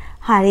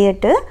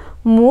 හරියට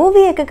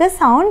movie එකක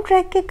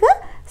soundtrack එක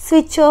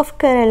switch off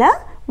කරලා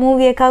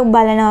movie එකක්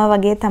බලනවා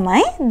වගේ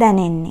තමයි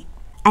දැනෙන්නේ.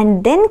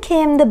 And then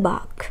came the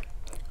bark.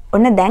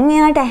 ඔන්න දැන්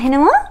එයාට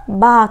ඇහෙනවා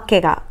bark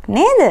එකක්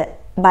නේද?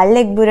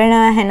 බල්ලෙක්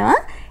බුරනවා ඇහෙනවා.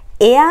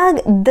 එයා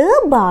the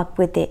bark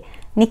with it.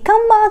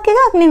 නිකම් bark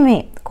එකක්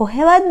නෙමෙයි.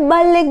 කොහෙවත්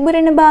බල්ලෙක්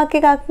බුරන bark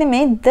එකක්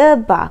නෙමෙයි the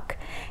bark.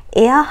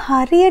 එයා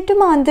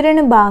හරියටම අඳුරන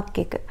bark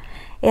එක.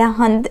 එයා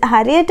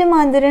හරියටම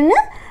අඳුරන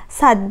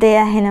සද්දය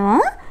ඇහෙනවා.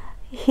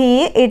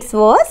 It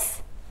was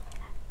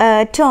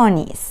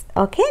Tony's.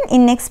 Okay,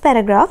 in next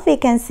paragraph we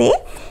can see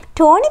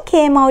Tony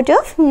came out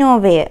of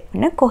nowhere.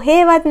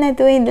 කොහෙවත්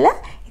නැතුව ඉඳලා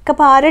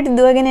එකපාරට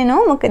දුවගෙන එනවා.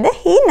 මොකද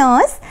he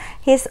knows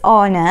his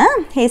owner,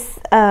 his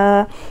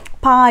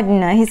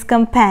partner, his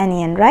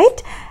companion, right?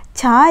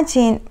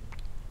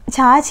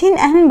 Charging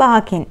and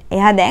barking.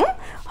 එයා දැන්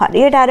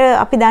හරියට අර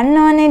අපි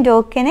දන්නවනේ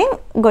ඩොග් කෙනෙක්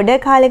ගොඩ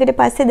කාලයකට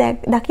පස්සේ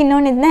දකින්න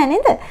ඕනේ නැහැ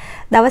නේද?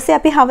 දවසේ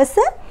අපි හවස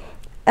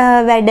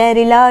වැඩ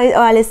ඇරිලා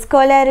ඔයාලා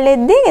ඉස්කෝලේ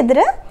ඇරිලෙද්දී ගෙදර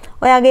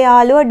ඔයාගේ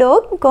යාළුවා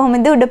ඩොග්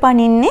කොහොමද උඩ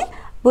පනින්නේ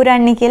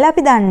බුරන්නේ කියලා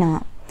අපි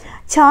දන්නවා.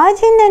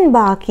 Charging and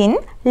barking,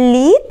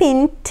 leaping,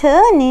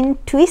 turning,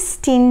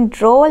 twisting,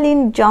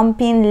 rolling,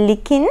 jumping,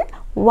 licking,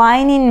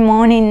 whining,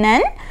 moaning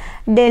and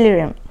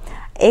delirium.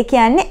 ඒ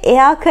කියන්නේ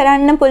එයා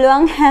කරන්න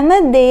පුළුවන් හැම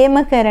දෙයක්ම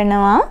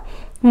කරනවා.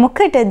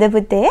 මොකටද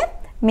පුතේ?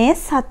 මේ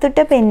සතුට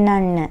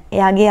පෙන්වන්න.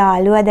 එයාගේ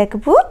යාළුවා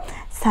දැකපු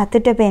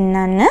සතුට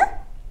පෙන්වන්න.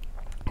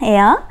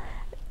 එයා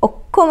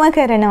ඔක්කොම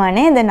කරනවා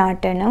නේද?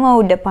 නටනවා,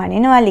 උඩ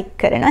පනිනවා, ලික්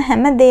කරනවා,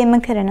 හැම දෙයක්ම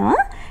කරනවා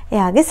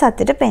එයාගේ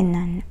සතුට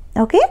පෙන්වන්න.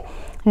 Okay?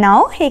 Now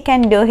he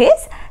can do his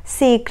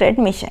secret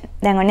mission.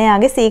 දැන් ඔන්න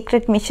එයාගේ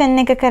secret mission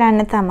එක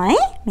කරන්න තමයි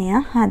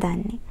මෙයා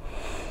හදන්නේ.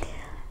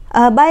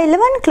 By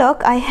 11 o'clock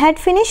I had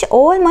finished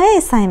all my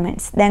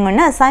assignments. දැන් ඔන්න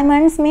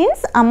assignments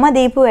means අම්මා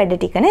දීපු වැඩ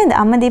ටික නේද?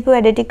 අම්මා දීපු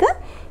වැඩ ටික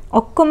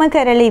ඔක්කොම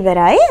කරලා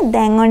ඉවරයි.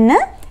 දැන් ඔන්න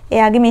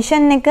එයාගේ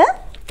mission එක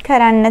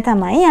කරන්න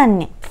තමයි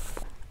යන්නේ.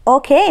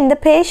 Okay, in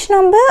the page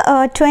number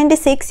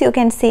 26 you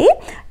can see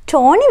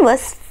Tony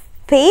was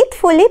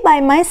faithfully by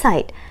my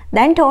side.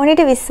 දැන්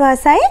ටෝනිට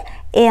විශ්වාසයි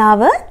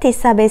එයාව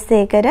තිස්සා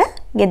බෙස්සේකර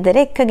ගෙදර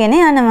එක්කගෙන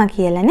යනවා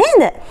කියලා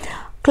නේද?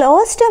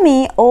 Close to me,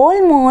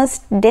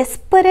 almost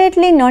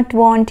desperately not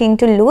wanting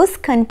to lose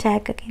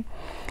contact again.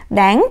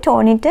 දැන්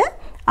ටෝනිට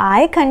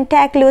ආයෙ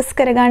contact lose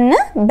කරගන්න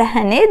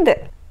බැහැ නේද?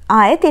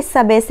 ආයෙ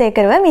තිස්සා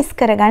බෙස්සේකරව මිස්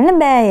කරගන්න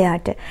බෑ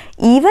එයාට.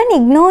 Even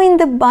ignoring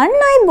the bun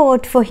I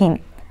bought for him.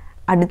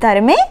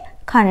 අඩුතරමේ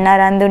කන්න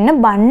අරන් දුන්න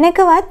බන්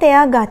එකවත්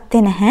එයා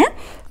ගත්තේ නැහැ.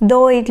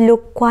 Though it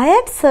looked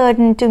quite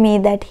certain to me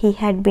that he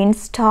had been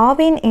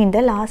starving in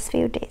the last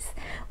few days.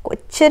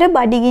 කොච්චර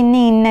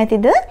බඩගින්නේ ඉන්න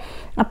ඇතිද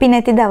අපි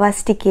නැති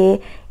දවස් ටිකේ.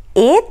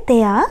 ඒත්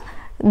එයා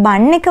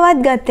බන් එකවත්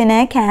ගත්තේ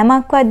නැහැ,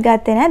 කෑමක්වත්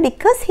ගත්තේ නැහැ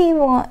because he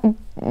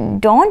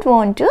don't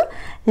want to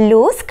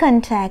lose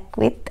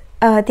contact with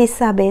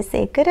Tissa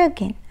Besekar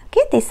again.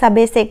 Okay, Tissa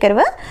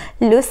Besekarව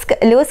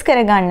lose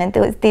කරගන්න.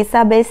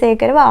 Tissa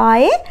Besekarව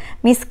ආයේ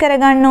මිස්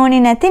කරගන්න ඕනේ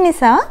නැති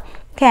නිසා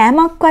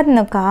කෑමක්වත්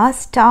නොකා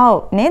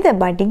starve නේද?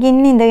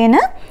 බඩගින්න ඉඳගෙන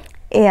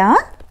එයා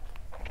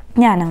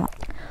යනවා.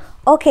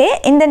 Okay,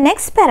 in the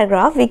next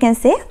paragraph we can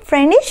say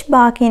friendish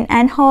barking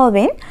and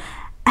howling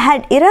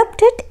had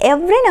erupted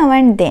every now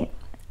and then.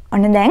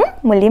 ඔන්න දැන්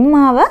මුලින්ම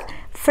ආව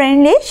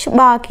friendish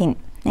barking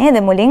නේද?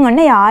 මුලින්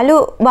ඔන්න යාළු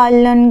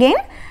බල්ලන්ගෙන්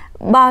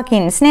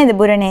barkings නේද?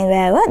 බුරනේ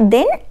වෑව.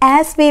 Then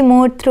as we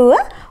moved through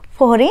a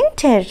foreign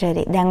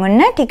territory. දැන්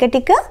ඔන්න ටික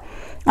ටික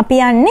අපි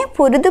යන්නේ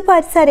පුරුදු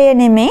පරිසරය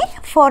නෙමෙයි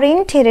foreign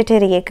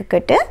territory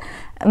එකකට.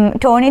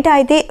 ටෝනිට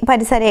අයිති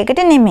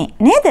පරිසරයකට නෙමෙයි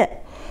නේද?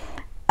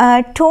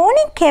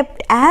 Tony kept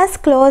as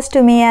close to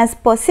me as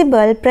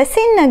possible,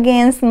 pressing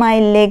against my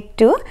leg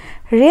to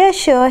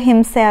reassure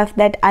himself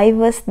that I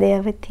was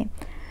there with him.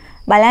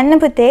 බලන්න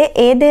පුතේ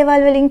ඒ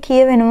දේවල් වලින්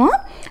කියවෙනවා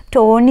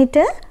ටෝනිට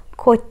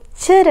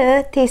කොච්චර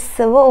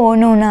තිස්සව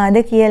ඕන වුණාද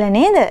කියලා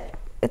නේද?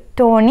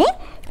 ටෝනි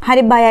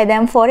හරි බයයි.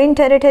 දැන් foreign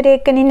territory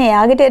එකක ඉන්නේ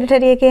එයාගේ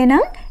territory එකේ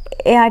නම්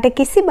එයාට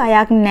කිසි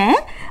බයක්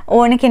නැහැ.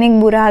 ඕන කෙනෙක්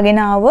බුරාගෙන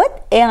ආවොත්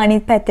එයා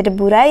අනිත් පැත්තට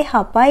බුරයි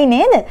හපයි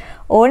නේද?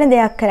 ඕන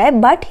දෙයක් කරයි.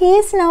 But he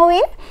is now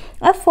in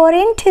a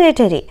foreign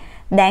territory.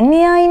 දැන්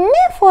එයා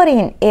ඉන්නේ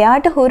foreign.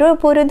 එයාට හුරු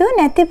පුරුදු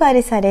නැති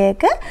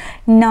පරිසරයක.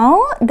 Now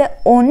the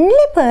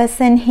only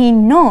person he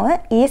know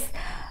is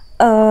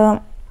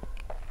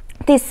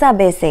Tissa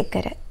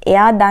Besekar.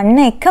 එයා දන්න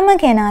එකම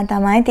කෙනා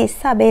තමයි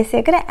Tissa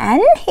Besekar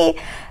and he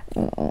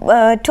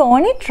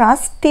Tony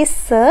trusts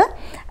Tissa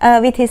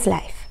with his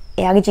life.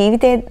 එයාගේ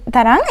ජීවිතේ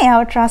තරම්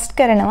එයාව ට්‍රස්ට්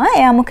කරනවා.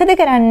 එයා මොකද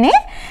කරන්නේ?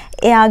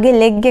 එයාගේ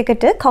ලෙග්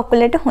එකට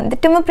කකුලට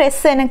හොඳටම ප්‍රෙස්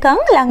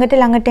වෙනකන්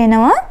ළඟට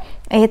එනවා.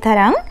 ඒ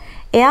තරම්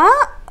එයා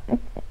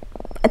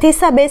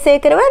Tissa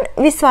Besekarව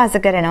විශ්වාස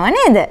කරනවා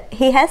නේද?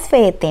 He has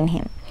faith in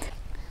him.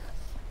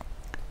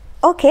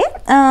 Okay,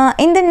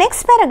 in the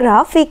next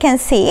paragraph we can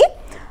see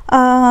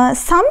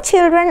some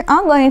children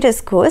are going to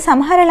school.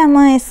 සමහර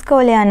ළමයි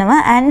ඉස්කෝලේ යනවා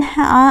and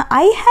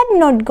I had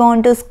not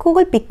gone to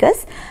school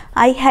because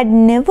I had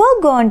never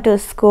gone to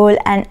school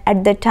and at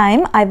the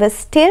time I was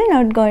still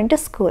not going to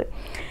school.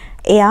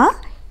 එයා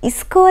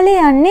ඉස්කෝලේ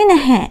යන්නේ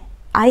නැහැ.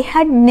 I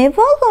had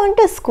never gone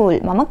to school.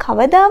 මම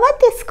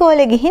කවදාවත්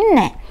ඉස්කෝලේ ගිහින්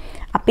නැහැ.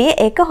 අපි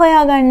ඒක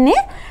හොයාගන්නේ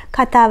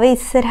කතාව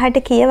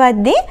ඉස්සරහට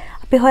කියවද්දී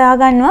අපි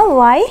හොයාගන්නවා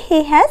why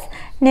he has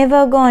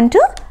never gone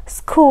to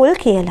school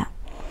කියලා.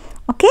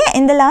 Okay,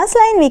 in the last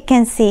line we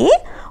can see,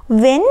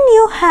 when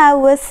you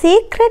have a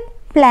secret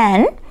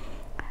plan,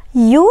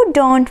 you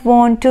don't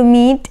want to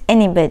meet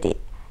anybody.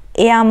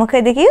 එයා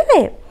මොකද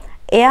කිව්වේ?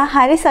 එයා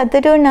හරි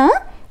සතුටුනා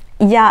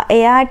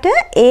එයාට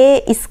ඒ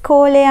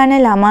ඉස්කෝලේ යන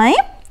ළමයි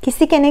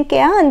කිසි කෙනෙක්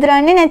එයා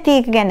හඳුරන්නේ නැති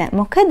එක ගැන.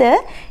 මොකද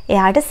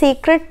එයාට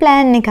secret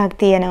plan එකක්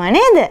තියෙනවා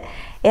නේද?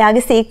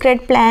 එයාගේ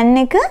secret plan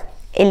එක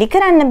එලි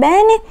කරන්න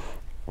බෑනේ.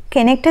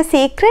 කෙනෙක්ට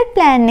secret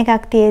plan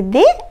එකක්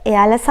තියෙද්දි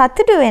එයාලා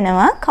සතුටු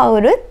වෙනවා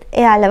කවුරුත්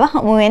එයාලව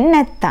හමු වෙන්නේ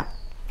නැත්තම්.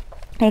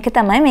 ඒක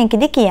තමයි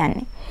මේකෙදි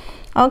කියන්නේ.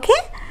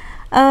 Okay?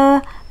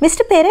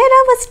 Mr. Pereira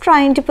was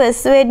trying to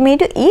persuade me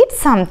to eat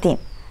something.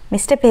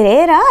 Mr.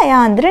 Pereira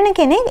එයා අඳුරන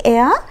කෙනෙක්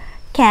එයා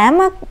කෑම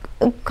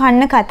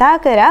කන්න කතා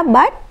කරා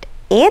but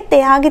ඒත්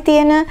එයාගේ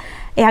තියෙන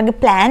එයාගේ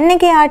plan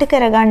එක එයාට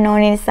කරගන්න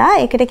ඕන නිසා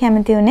ඒකට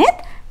කැමති වුණෙත්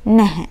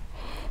නැහැ.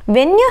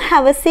 When you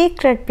have a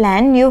secret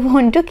plan, you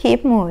want to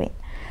keep moving.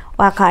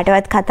 ඔයා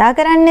කාටවත් කතා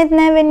කරන්නෙත්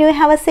නැහැ when you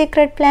have a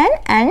secret plan,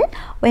 and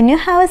when you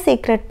have a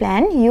secret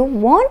plan, you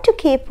want to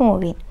keep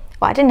moving.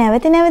 ඔයාට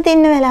නැවත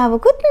ඉන්න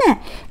වෙලාවකුත් නැහැ.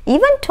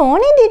 Even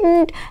Tony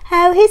didn't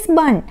have his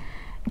bun.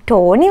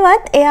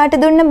 ටෝනිවත් එයාට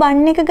දුන්න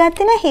බන් එක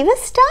ගත්තේ නැහැ. He was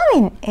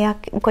starving. එයා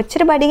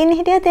කොච්චර බඩගින්න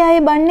හිටියත් එයා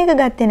ඒ බන් එක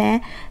ගත්තේ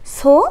නැහැ.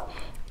 So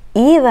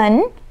even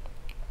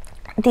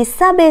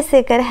Tissa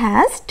Besekar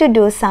has to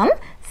do some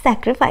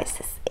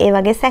sacrifices. ඒ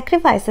වගේ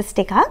sacrifices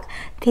ටිකක්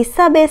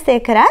Tissa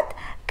Besekarත්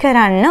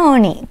කරන්න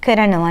ඕනේ.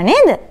 කරනවා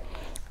නේද?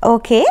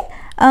 Okay.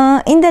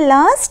 In the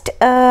last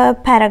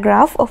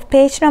paragraph of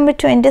page number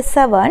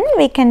 27,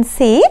 we can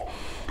see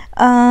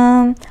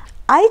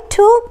I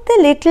took the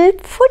little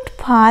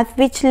footpath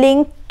which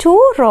linked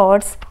two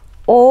roads,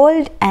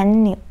 old and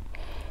new.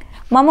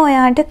 මම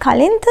ඔයාට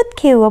කලින්වත්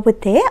කිව්වා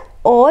පුතේ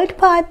old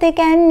path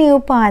එක and new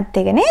path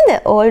එක නේද?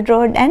 old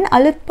road and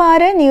අලුත් පාර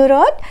new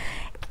road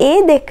ඒ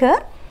දෙක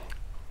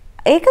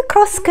ඒක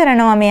cross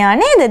කරනවා මෙයා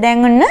නේද?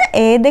 දැන් ඔන්න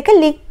ඒ දෙක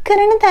link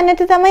කරන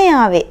තැනට තමයි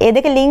ආවේ. ඒ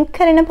දෙක link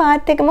කරන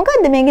path එක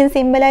මොකද්ද? මේකෙන්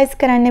symbolize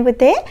කරන්නේ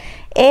පුතේ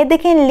ඒ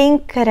දෙකෙන්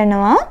link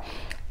කරනවා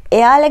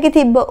එයාලගේ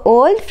තිබ්බ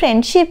old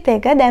friendship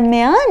එක දැන්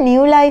මෙයා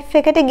new life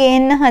එකට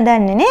ගේන්න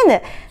හදන්නේ නේද?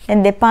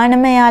 දැන්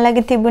දෙපානම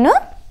එයාලගේ තිබුණු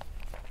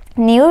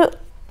new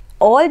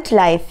old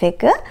life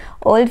එක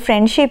old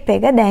friendship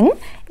එක දැන්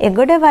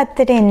එගොඩ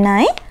වත්තට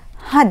එන්නයි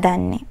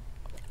හදන්නේ.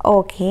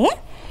 Okay.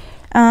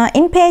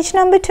 In page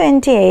number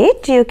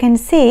 28, you can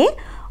see,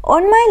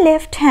 on my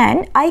left hand,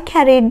 I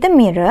carried the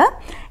mirror.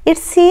 It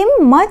seemed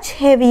much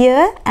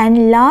heavier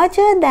and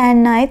larger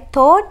than I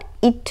thought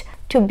it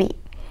to be.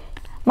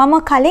 මම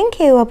කලින්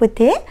කිව්වා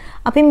පුතේ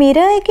අපි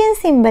mirror එකෙන්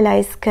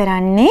symbolize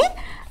කරන්නේ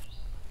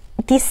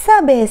Tissa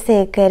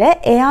Besekar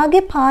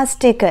එයාගේ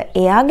past එක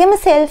එයාගේම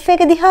self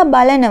එක දිහා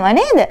බලනවා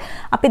නේද?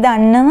 අපි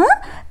දන්නවා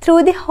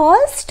through the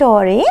whole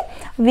story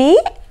we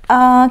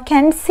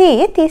can see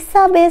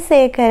Tissa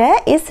Besekar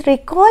is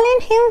recalling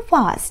his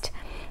past.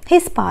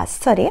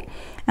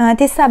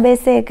 Tissa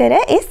Besekar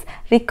is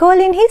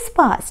recalling his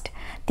past.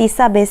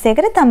 Tissa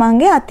Besekar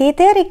තමන්ගේ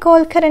අතීතය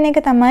recall කරන එක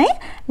තමයි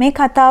මේ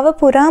කතාව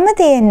පුරාම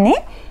තියෙන්නේ.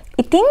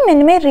 ඉතින්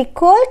මෙන්න මේ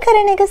recall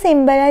කරන එක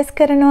symbolize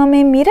කරනවා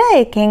මේ mirror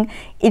එකෙන්.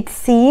 It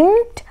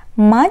seemed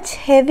much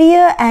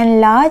heavier and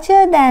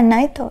larger than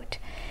I thought.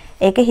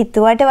 ඒක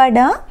හිතුවට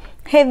වඩා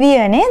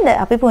heavier නේද?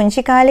 අපි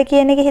පුංචි කාලේ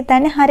කියන එක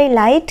හිතන්නේ හරි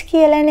light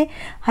කියලානේ.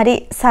 හරි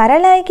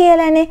සරලයි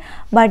කියලානේ.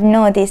 But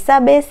no, Tissa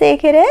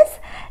Besekar's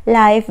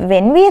life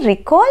when we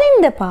recall in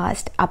the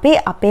past අපි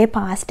අපේ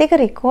past එක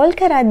recall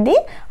කරද්දී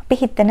අපි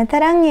හිතන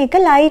තරම් ඒක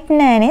light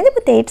නෑ නේද?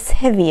 But it's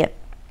heavier.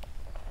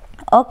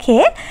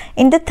 Okay,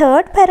 in the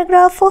third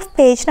paragraph of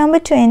page number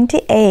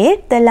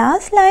 28, the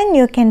last line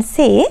you can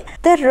see,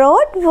 the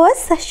road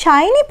was a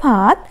shiny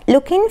path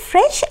looking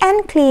fresh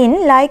and clean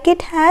like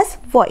it has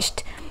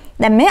washed.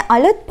 දැන් මේ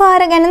අලුත් පාර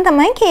ගැන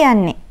තමයි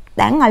කියන්නේ.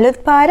 දැන් අලුත්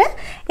පාර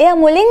එයා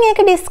මුලින්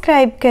ඒක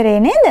describe කරේ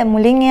නේද?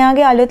 මුලින්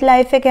එයාගේ අලුත්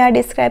life එක එයා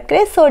describe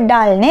කරේ so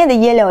dull නේද?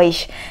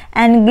 yellowish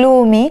and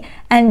gloomy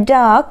and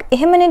dark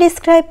එහෙමනේ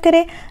describe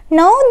කරේ.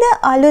 Now the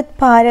අලුත්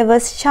පාර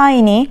was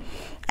shiny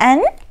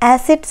and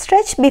as it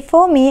stretched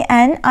before me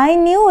and I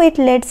knew it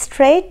led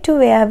straight to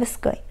where I was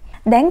going.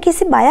 දැන්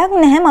කිසි බයක්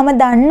නැහැ මම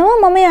දන්නවා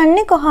මම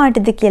යන්නේ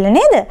කොහාටද කියලා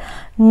නේද?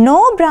 No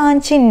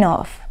branching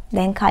off.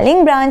 දැන්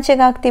කලින් branch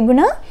එකක්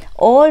තිබුණා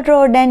old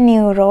road and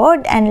new road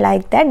and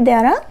like that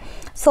there are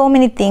so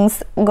many things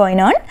going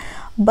on,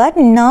 but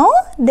now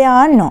there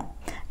are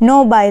no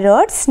by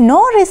roads,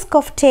 no risk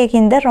of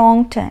taking the wrong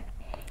turn.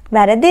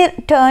 වැරදි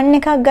turn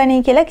එකක් ගනී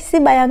කියලා කිසි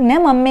බයක් නැහැ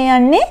මම මේ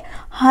යන්නේ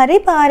හරි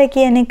පාර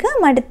කියන එක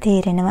මට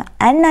තේරෙනවා.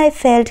 And I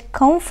felt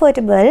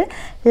comfortable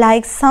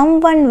like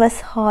someone was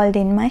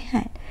holding my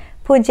hand.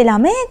 පුංචි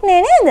ළමයෙක්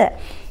නේද?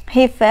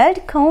 He felt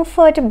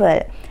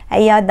comfortable.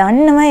 එයා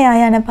දන්නවා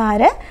එයා යන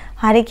පාර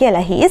හරි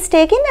කියලා. He is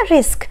taking a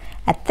risk.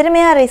 ඇත්තටම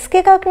එයා risk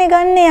එකක් නේ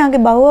ගන්න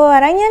එයාගේ බවව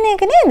අරන් යන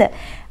එක නේද?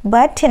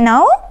 But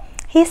now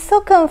he is so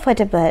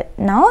comfortable.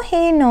 Now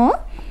he know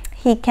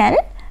he can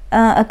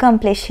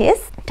accomplish his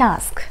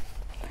task.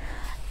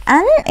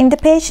 And in the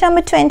page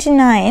number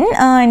 29,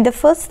 in the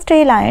first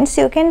 3 lines,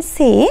 you can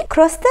see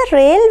cross the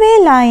railway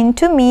line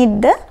to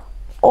meet the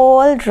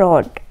all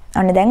road.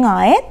 ඔන්න දැන්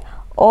ආයෙත්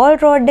all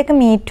road එක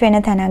meet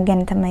වෙන තැනක්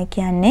ගැන තමයි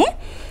කියන්නේ.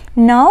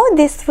 Now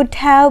this would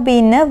have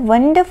been a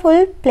wonderful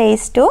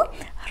place to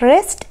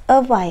rest a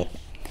while.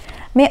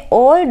 මේ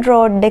all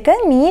road එක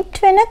meet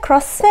වෙන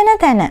cross වෙන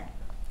තැන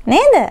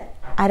නේද?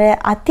 අර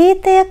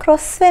අතීතය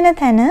cross වෙන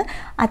තැන,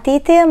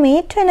 අතීතය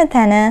meet වෙන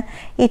තැන,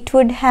 it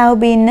would have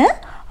been a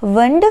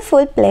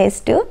wonderful place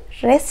to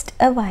rest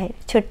a while.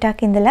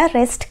 චුට්ටක් ඉඳලා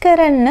rest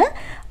කරන්න,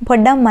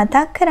 පොඩ්ඩක්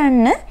මතක්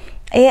කරන්න,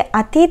 ඒ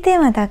අතීතය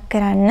මතක්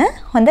කරන්න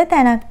හොඳ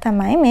තැනක්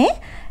තමයි මේ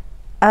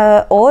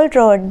old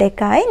road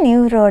එකයි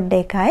new road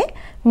එකයි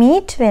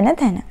meet වෙන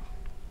තැන.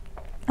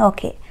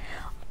 Okay.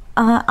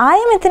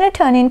 ආයෙ මෙතන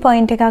turning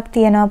point එකක්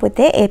තියෙනවා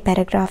පුතේ ඒ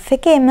paragraph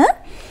එකේම.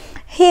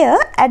 Here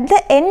at the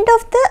end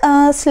of the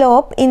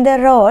slope in the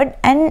road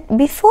and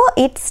before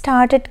it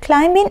started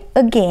climbing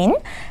again,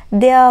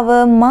 there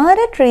were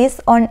mara trees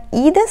on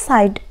either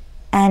side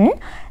and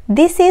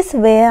this is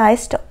where I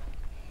stopped.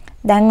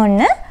 දැන්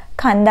ඔන්න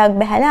කන්දක්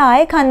බහැලා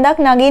ආයෙ කන්දක්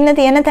නගින්න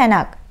තියෙන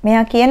තැනක්.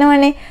 මෙයා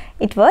කියනවනේ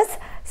it was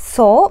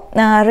so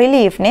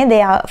relief නේ,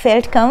 they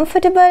felt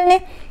comfortable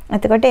නේ.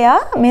 එතකොට එයා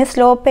මේ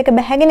ස්ලෝප් එක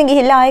බැහැගෙන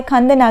ගිහිල්ලා ආයෙ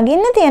කන්ද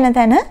නගින්න තියෙන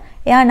තැන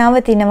එයා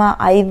නවතිනවා.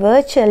 I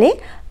virtually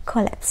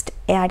collapsed.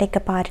 එයාට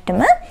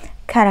එකපාරටම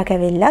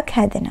කරකැවිල්ලක්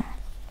හැදෙනවා.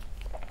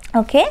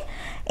 Okay.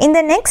 In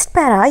the next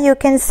para you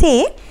can see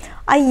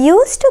I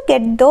used to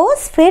get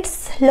those fits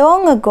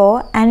long ago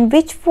and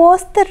which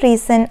was the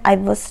reason I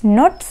was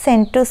not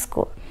sent to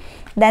school.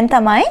 දැන්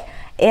තමයි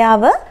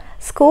එයාව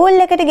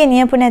ස්කූල් එකට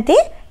ගෙනියපු නැති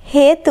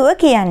හේතුව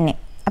කියන්නේ.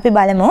 අපි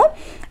බලමු.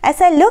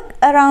 As I looked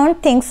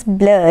around things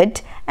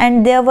blurred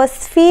and there was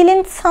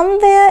feeling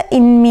somewhere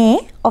in me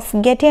of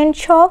getting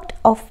choked,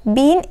 of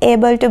being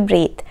able to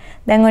breathe.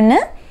 දැන් ඔන්න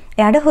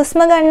එයාට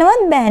හුස්ම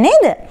ගන්නවත් බෑ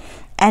නේද?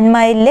 And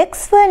my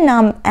legs were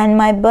numb and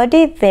my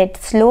body wet,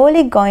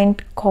 slowly going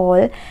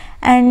cold.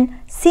 And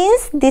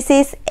since this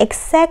is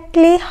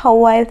exactly how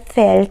I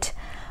felt,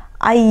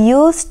 I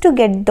used to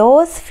get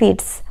those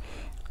fits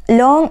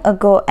long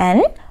ago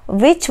and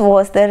which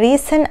was the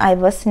reason I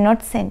was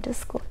not sent to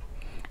school.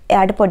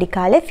 එයාට පොඩි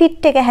කාලේ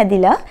fit එක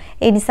හැදිලා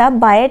ඒ නිසා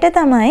බයට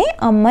තමයි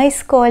අම්මා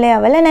ඉස්කෝලේ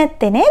යවල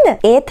නැත්තේ නේද?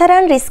 ඒ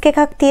තරම් රිස්ක්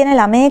එකක් තියෙන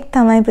ළමයෙක්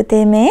තමයි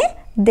පුතේ මේ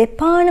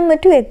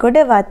දෙපානමට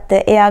එගොඩවත්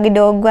එයාගේ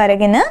ඩොග්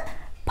අරගෙන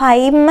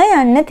පයින්ම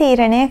යන්න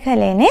තීරණය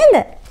කළේ නේද?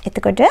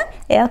 එතකොට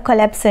එයා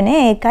කොලැප්ස්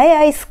වුණේ ඒකයි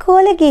එයා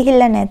ඉස්කෝලේ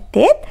ගිහිල්ලා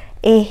නැත්තේ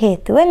ඒ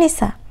හේතුව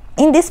නිසා.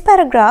 In this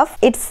paragraph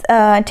it's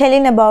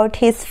telling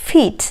about his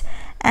feet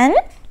and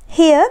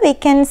here we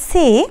can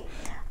see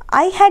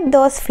I had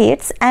those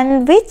feet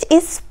and which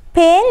is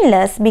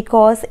painless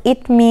because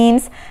it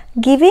means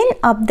giving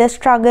up the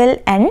struggle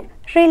and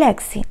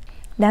relaxing.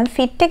 දැන්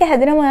fit එක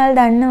හැදෙනම ඔයාලා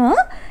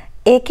දන්නවා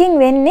ඒකෙන්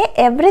වෙන්නේ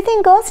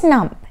everything goes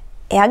numb.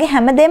 එයාගේ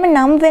හැමදේම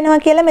numb වෙනවා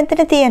කියලා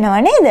මෙතන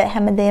තියෙනවා නේද?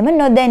 හැමදේම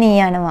නොදැනී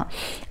යනවා.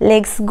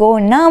 Legs go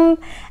numb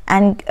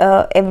and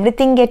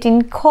everything getting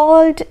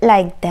cold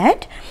like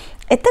that.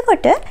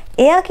 එතකොට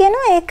එයා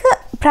කියනවා ඒක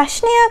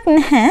ප්‍රශ්නයක්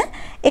නැහැ.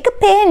 ඒක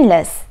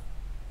painless.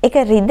 ඒක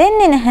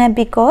රිදෙන්නේ නැහැ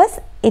because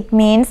it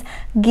means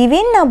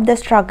giving up the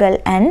struggle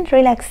and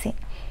relaxing.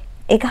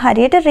 ඒක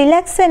හරියට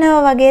relax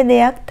වෙනවා වගේ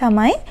දෙයක්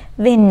තමයි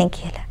වෙන්නේ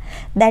කියලා.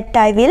 That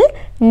I will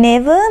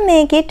never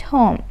make it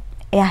home.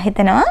 එයා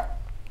හිතනවා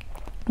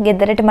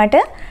ගෙදරට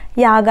මට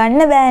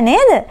ය아가න්න බෑ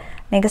නේද?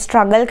 මේක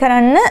struggle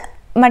කරන්න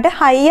මට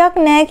හයියක්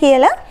නැහැ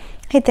කියලා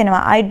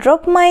හිතෙනවා. I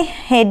dropped my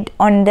head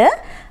on the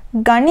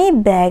gunny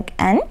bag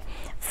and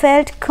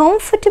felt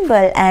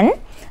comfortable and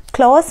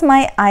closed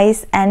my eyes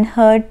and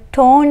heard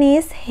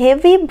Tony's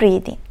heavy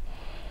breathing.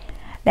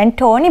 දැන්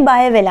ටෝනි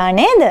බය වෙලා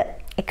නේද?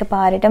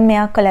 එකපාරට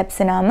මෙයා කොලැප්ස්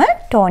වුණාම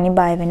ටෝනි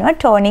බය වෙනවා.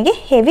 ටෝනිගේ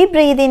heavy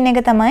breathing එක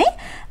තමයි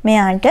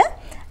මෙයාට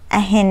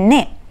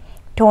ඇහෙන්නේ.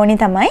 ටෝනි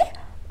තමයි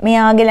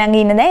මෙයාගේ ළඟ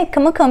ඉන්න දැන්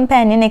එකම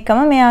companion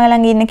එකම මෙයා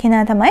ළඟ ඉන්න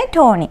කෙනා තමයි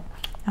Tony.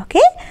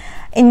 Okay?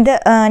 In the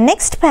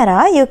next para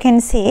you can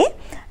see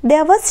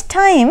there was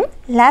time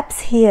lapse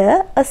here,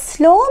 a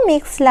slow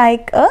mix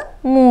like a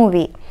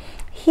movie.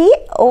 He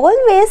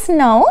always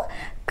now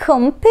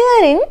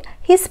comparing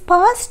his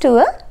past to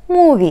a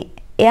movie.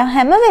 එයා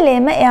හැම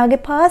වෙලේම එයාගේ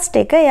past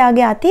එක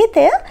එයාගේ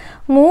අතීතය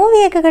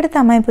movie එකකට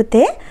තමයි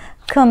පුතේ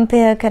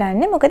compare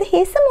කරන්නේ. මොකද he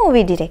is a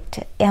movie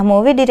director. එයා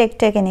movie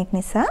director කෙනෙක්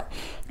නිසා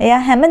එයා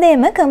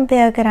හැමදේම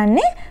compare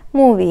කරන්නේ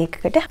movie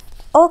එකකට.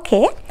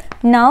 Okay.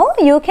 Now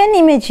you can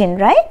imagine,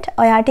 right?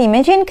 ඔයාට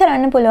imagine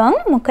කරන්න පුළුවන්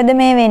මොකද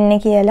මේ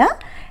වෙන්නේ කියලා.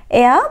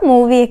 එයා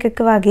movie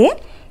එකක වගේ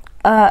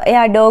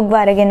එයා dog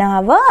වරගෙන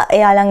ආවා.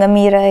 එයා ළඟ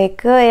mirror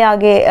එක,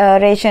 එයාගේ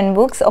ration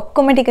books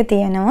ඔක්කොම ටික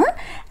තියෙනවා.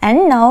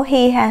 And now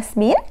he has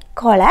been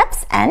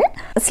collapsed and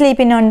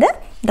sleeping on the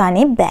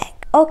gunny bag.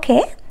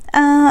 Okay.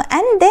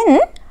 And then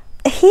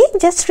he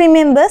just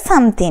remembers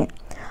something.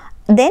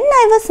 Then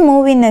I was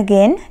moving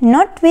again,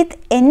 not with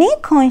any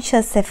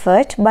conscious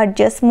effort, but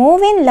just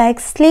moving like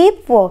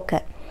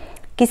sleepwalker.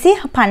 කිසි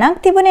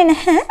පණක් තිබුණේ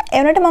නැහැ.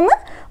 ඒ වුණාට මම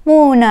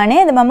move වුණා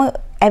නේද? මම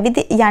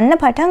යන්න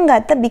පටන්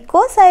ගත්තා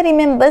because I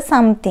remember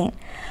something.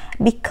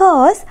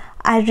 Because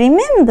I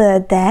remember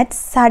that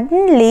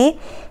suddenly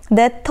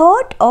the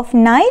thought of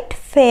night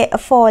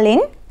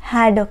falling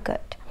had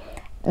occurred.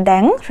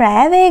 දැන්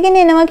රෑ වේගෙන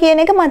එනවා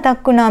කියන එක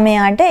මතක් වුණා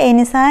මෙයාට. ඒ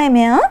නිසා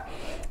මෙයා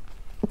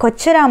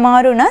කොච්චර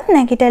අමාරු වුණත්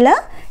නැගිටලා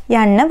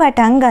යන්න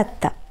පටන්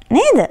ගත්තා.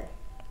 නේද?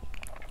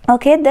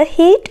 Okay, the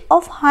heat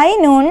of high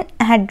noon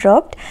had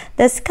dropped,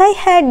 the sky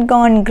had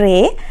gone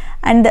grey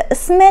and the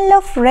smell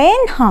of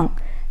rain hung.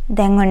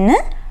 දැන් ඔන්න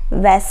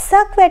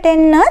වැස්සක්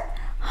වැටෙන්නත්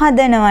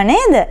හදනවා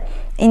නේද?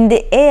 In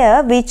the air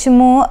which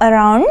move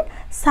around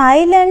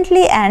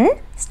silently and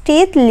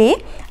stealthily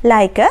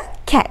like a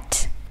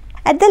cat.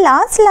 At the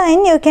last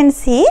line you can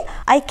see,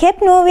 I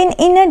kept moving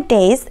in a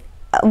daze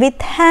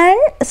with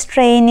hand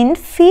straining,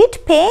 feet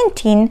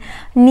painting,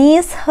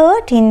 knees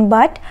hurting,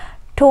 but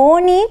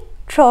Tony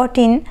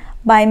trotting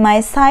by my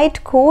side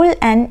cool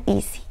and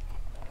easy.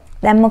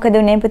 දැන් මොකද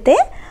උනේ පුතේ?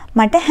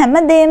 මට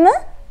හැමදේම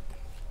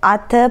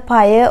අත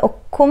පය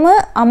ඔක්කොම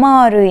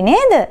අමාරුයි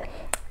නේද?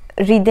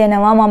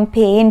 රිදෙනවා මම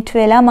පේන්ට්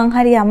වෙලා මං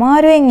හරි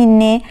අමාරුවෙන්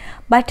ඉන්නේ.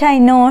 But I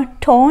know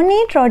Tony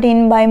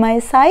trotting by my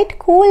side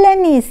cool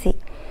and easy.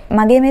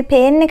 මගේ මේ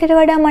පේන් එකට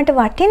වඩා මට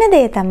වටින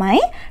දේ තමයි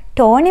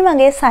ටෝනි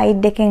මගේ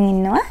සයිඩ් එකෙන්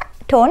ඉන්නවා.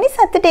 ටෝනි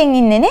සතුටින්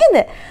ඉන්නේ නේද?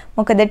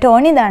 මොකද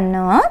ටෝනි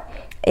දන්නවා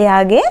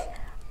එයාගේ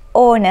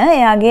ඕන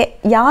එයාගේ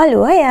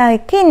යාළුවා එයා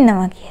එක්ක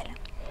ඉන්නවා කියලා.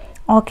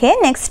 Okay,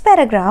 next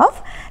paragraph.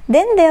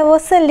 Then there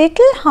was a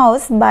little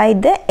house by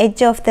the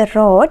edge of the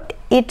road.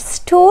 It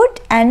stood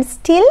and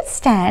still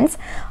stands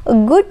a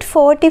good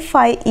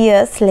 45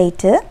 years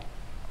later,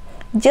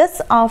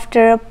 just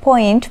after a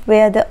point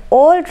where the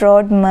old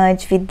road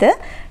merged with the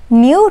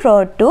new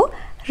road to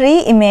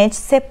re-image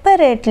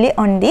separately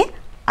on the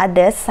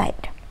other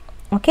side.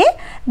 Okay,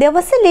 there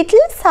was a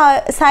little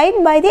side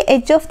by the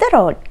edge of the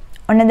road.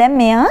 ඔන්න දැන්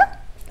මෙයා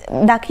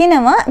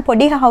දකිනවා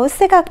පොඩි house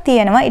එකක්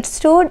තියෙනවා. It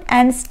stood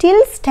and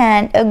still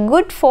stand a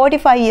good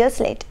 45 years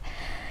later.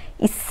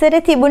 ඉස්සර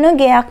තිබුණු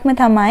ගෙයක්ම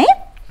තමයි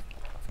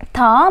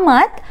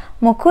තාමත්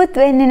මොකුත්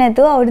වෙන්නේ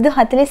නැතුව අවුරුදු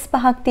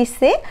 45ක්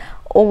තිස්සේ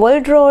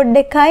old road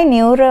එකයි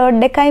new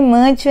road එකයි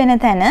merge වෙන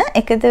තැන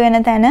එකතු වෙන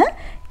තැන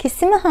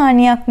කිසිම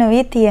හානියක්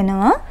නොවී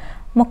තියෙනවා.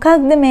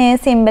 මොකක්ද මේ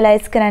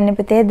symbolize කරන්න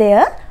පුතේ?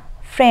 their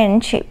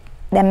friendship.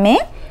 දැන් මේ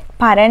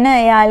පරණ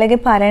එයාලගේ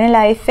පරණ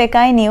life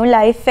එකයි new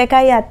life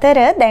එකයි අතර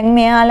දැන්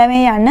මෙයාලා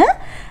මේ යන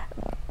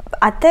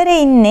අතරේ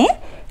ඉන්නේ.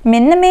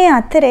 මෙන්න මේ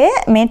අතරේ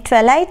මේ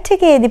twilight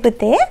එකේදී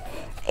පුතේ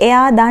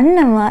එයා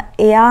දන්නවා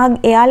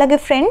එයාලගේ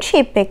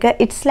friendship එක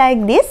it's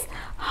like this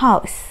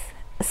house,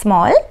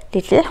 small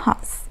little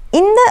house.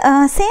 In the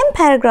same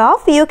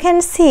paragraph you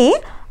can see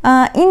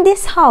in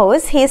this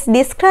house, he is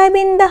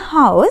describing the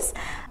house.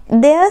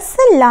 There's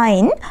a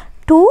line,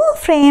 two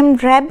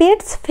framed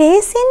rabbits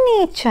facing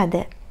each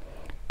other.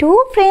 Two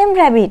framed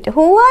rabbit.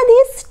 Who are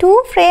these two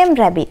framed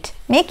rabbit?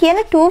 මේ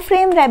කියන two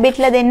framed rabbit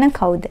ලා දෙන්න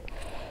කවුද?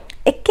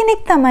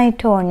 එක්කෙනෙක් තමයි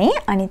Tony,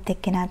 අනිත්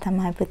එක්කෙනා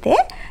තමයි පුතේ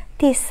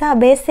Tissa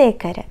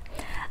Besekara.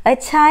 A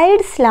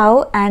child's love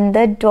and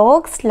the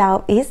dog's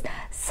love is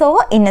so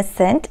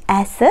innocent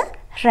as a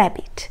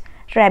rabbit.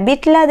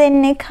 රැබිට්ලා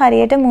දෙන්නෙක්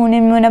හරියට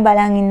මූණෙන් මූණ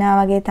බලන් ඉන්නා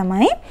වගේ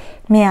තමයි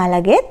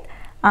මෙයාලගෙත්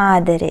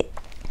ආදරේ.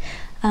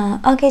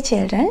 Okay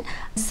children,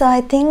 so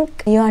I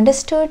think you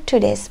understood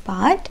today's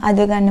part. අද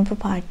ගන්නපු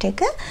part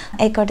එක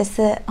ඒ කොටස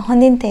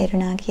හොඳින්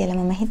තේරුණා කියලා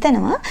මම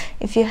හිතනවා.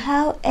 If you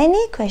have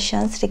any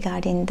questions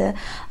regarding the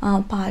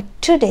part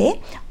today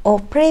or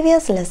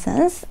previous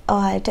lessons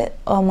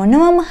or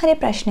මොනවාම හරි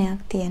ප්‍රශ්නයක්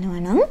තියෙනවා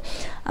නම්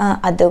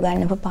අද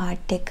ගන්නපු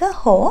part එක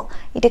හෝ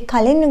ඊට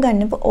කලින්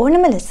ගන්නපු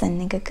ඕනම lesson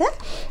එකක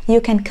you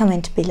can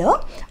comment below.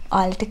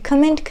 ඔයාලට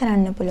comment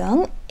කරන්න පුළුවන්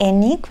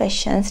any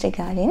questions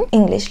regarding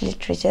English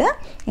literature.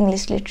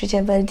 English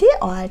literature වලදී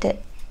ඔයාලට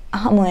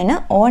හමු වෙන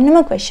ඕනම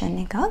question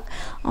එකක්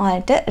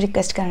ඔයාලට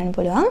request කරන්න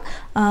පුළුවන්.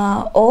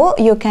 Or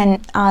you can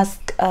ask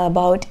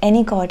about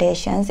any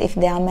quotations if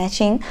they are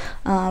matching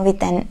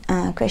with an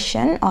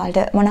question.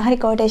 ඔයාලට මොන හරි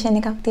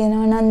quotation එකක්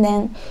තියෙනවා නම්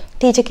දැන්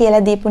teacher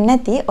කියලා දීපු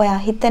නැති ඔයා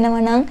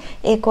හිතනවා නම්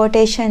ඒ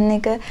quotation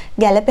එක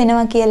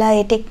ගැලපෙනවා කියලා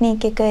ඒ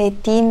technique එක ඒ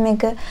theme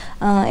එක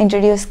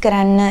introduce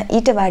කරන්න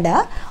ඊට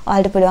වඩා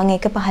ඔයාලට පුළුවන්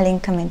ඒක පහලින්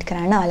comment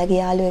කරන්න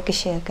ඔයාලගේ යාළුවෙක්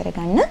share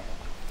කරගන්න.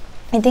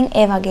 ඉතින්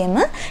ඒ වගේම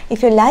if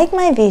you like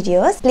my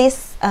videos please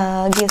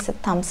give a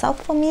thumbs up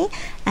for me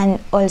and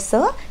also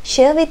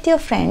share with your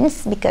friends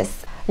because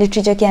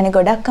literature කියන්නේ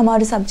ගොඩක්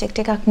අමාරු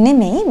subject එකක්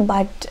නෙමෙයි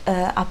but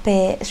අපේ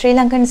Sri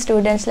Lankan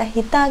students ලා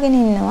හිතාගෙන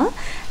ඉන්නවා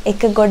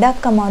ඒක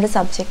ගොඩක් අමාරු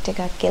subject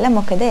එකක් කියලා.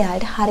 මොකද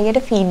එයාලට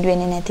හරියට feed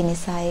වෙන්නේ නැති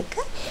නිසා ඒක.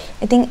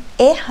 ඉතින්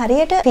ඒ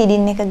හරියට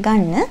feeding එක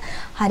ගන්න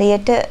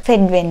හරියට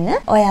fed වෙන්න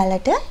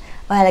ඔයාලට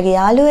ඔයාලගේ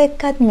යාළුවෝ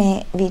එක්කත් මේ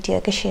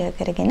වීඩියෝ එක share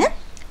කරගෙන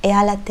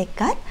එයාලත්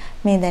එක්කත්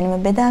මේ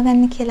දැනුම බෙදා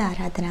ගන්න කියලා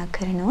ආරාධනා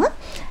කරනවා.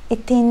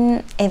 ඉතින්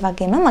ඒ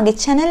වගේම මගේ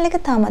channel එක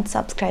තාමත්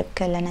subscribe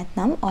කරලා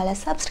නැත්නම් ඔයාලා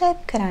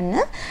subscribe කරන්න.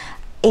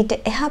 ඊට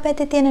එහා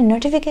පැත්තේ තියෙන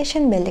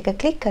notification bell එක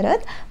click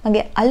කරොත්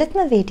මගේ අලුත්ම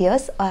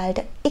videos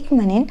ඔයාලට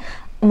ඉක්මනින්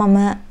මම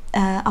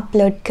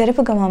upload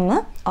කරපු ගමන්ම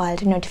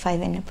ඔයාලට notify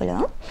වෙන්න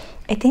පුළුවන්.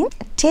 ඉතින්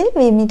till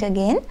we meet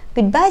again,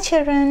 goodbye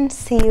children,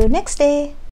 see you next day.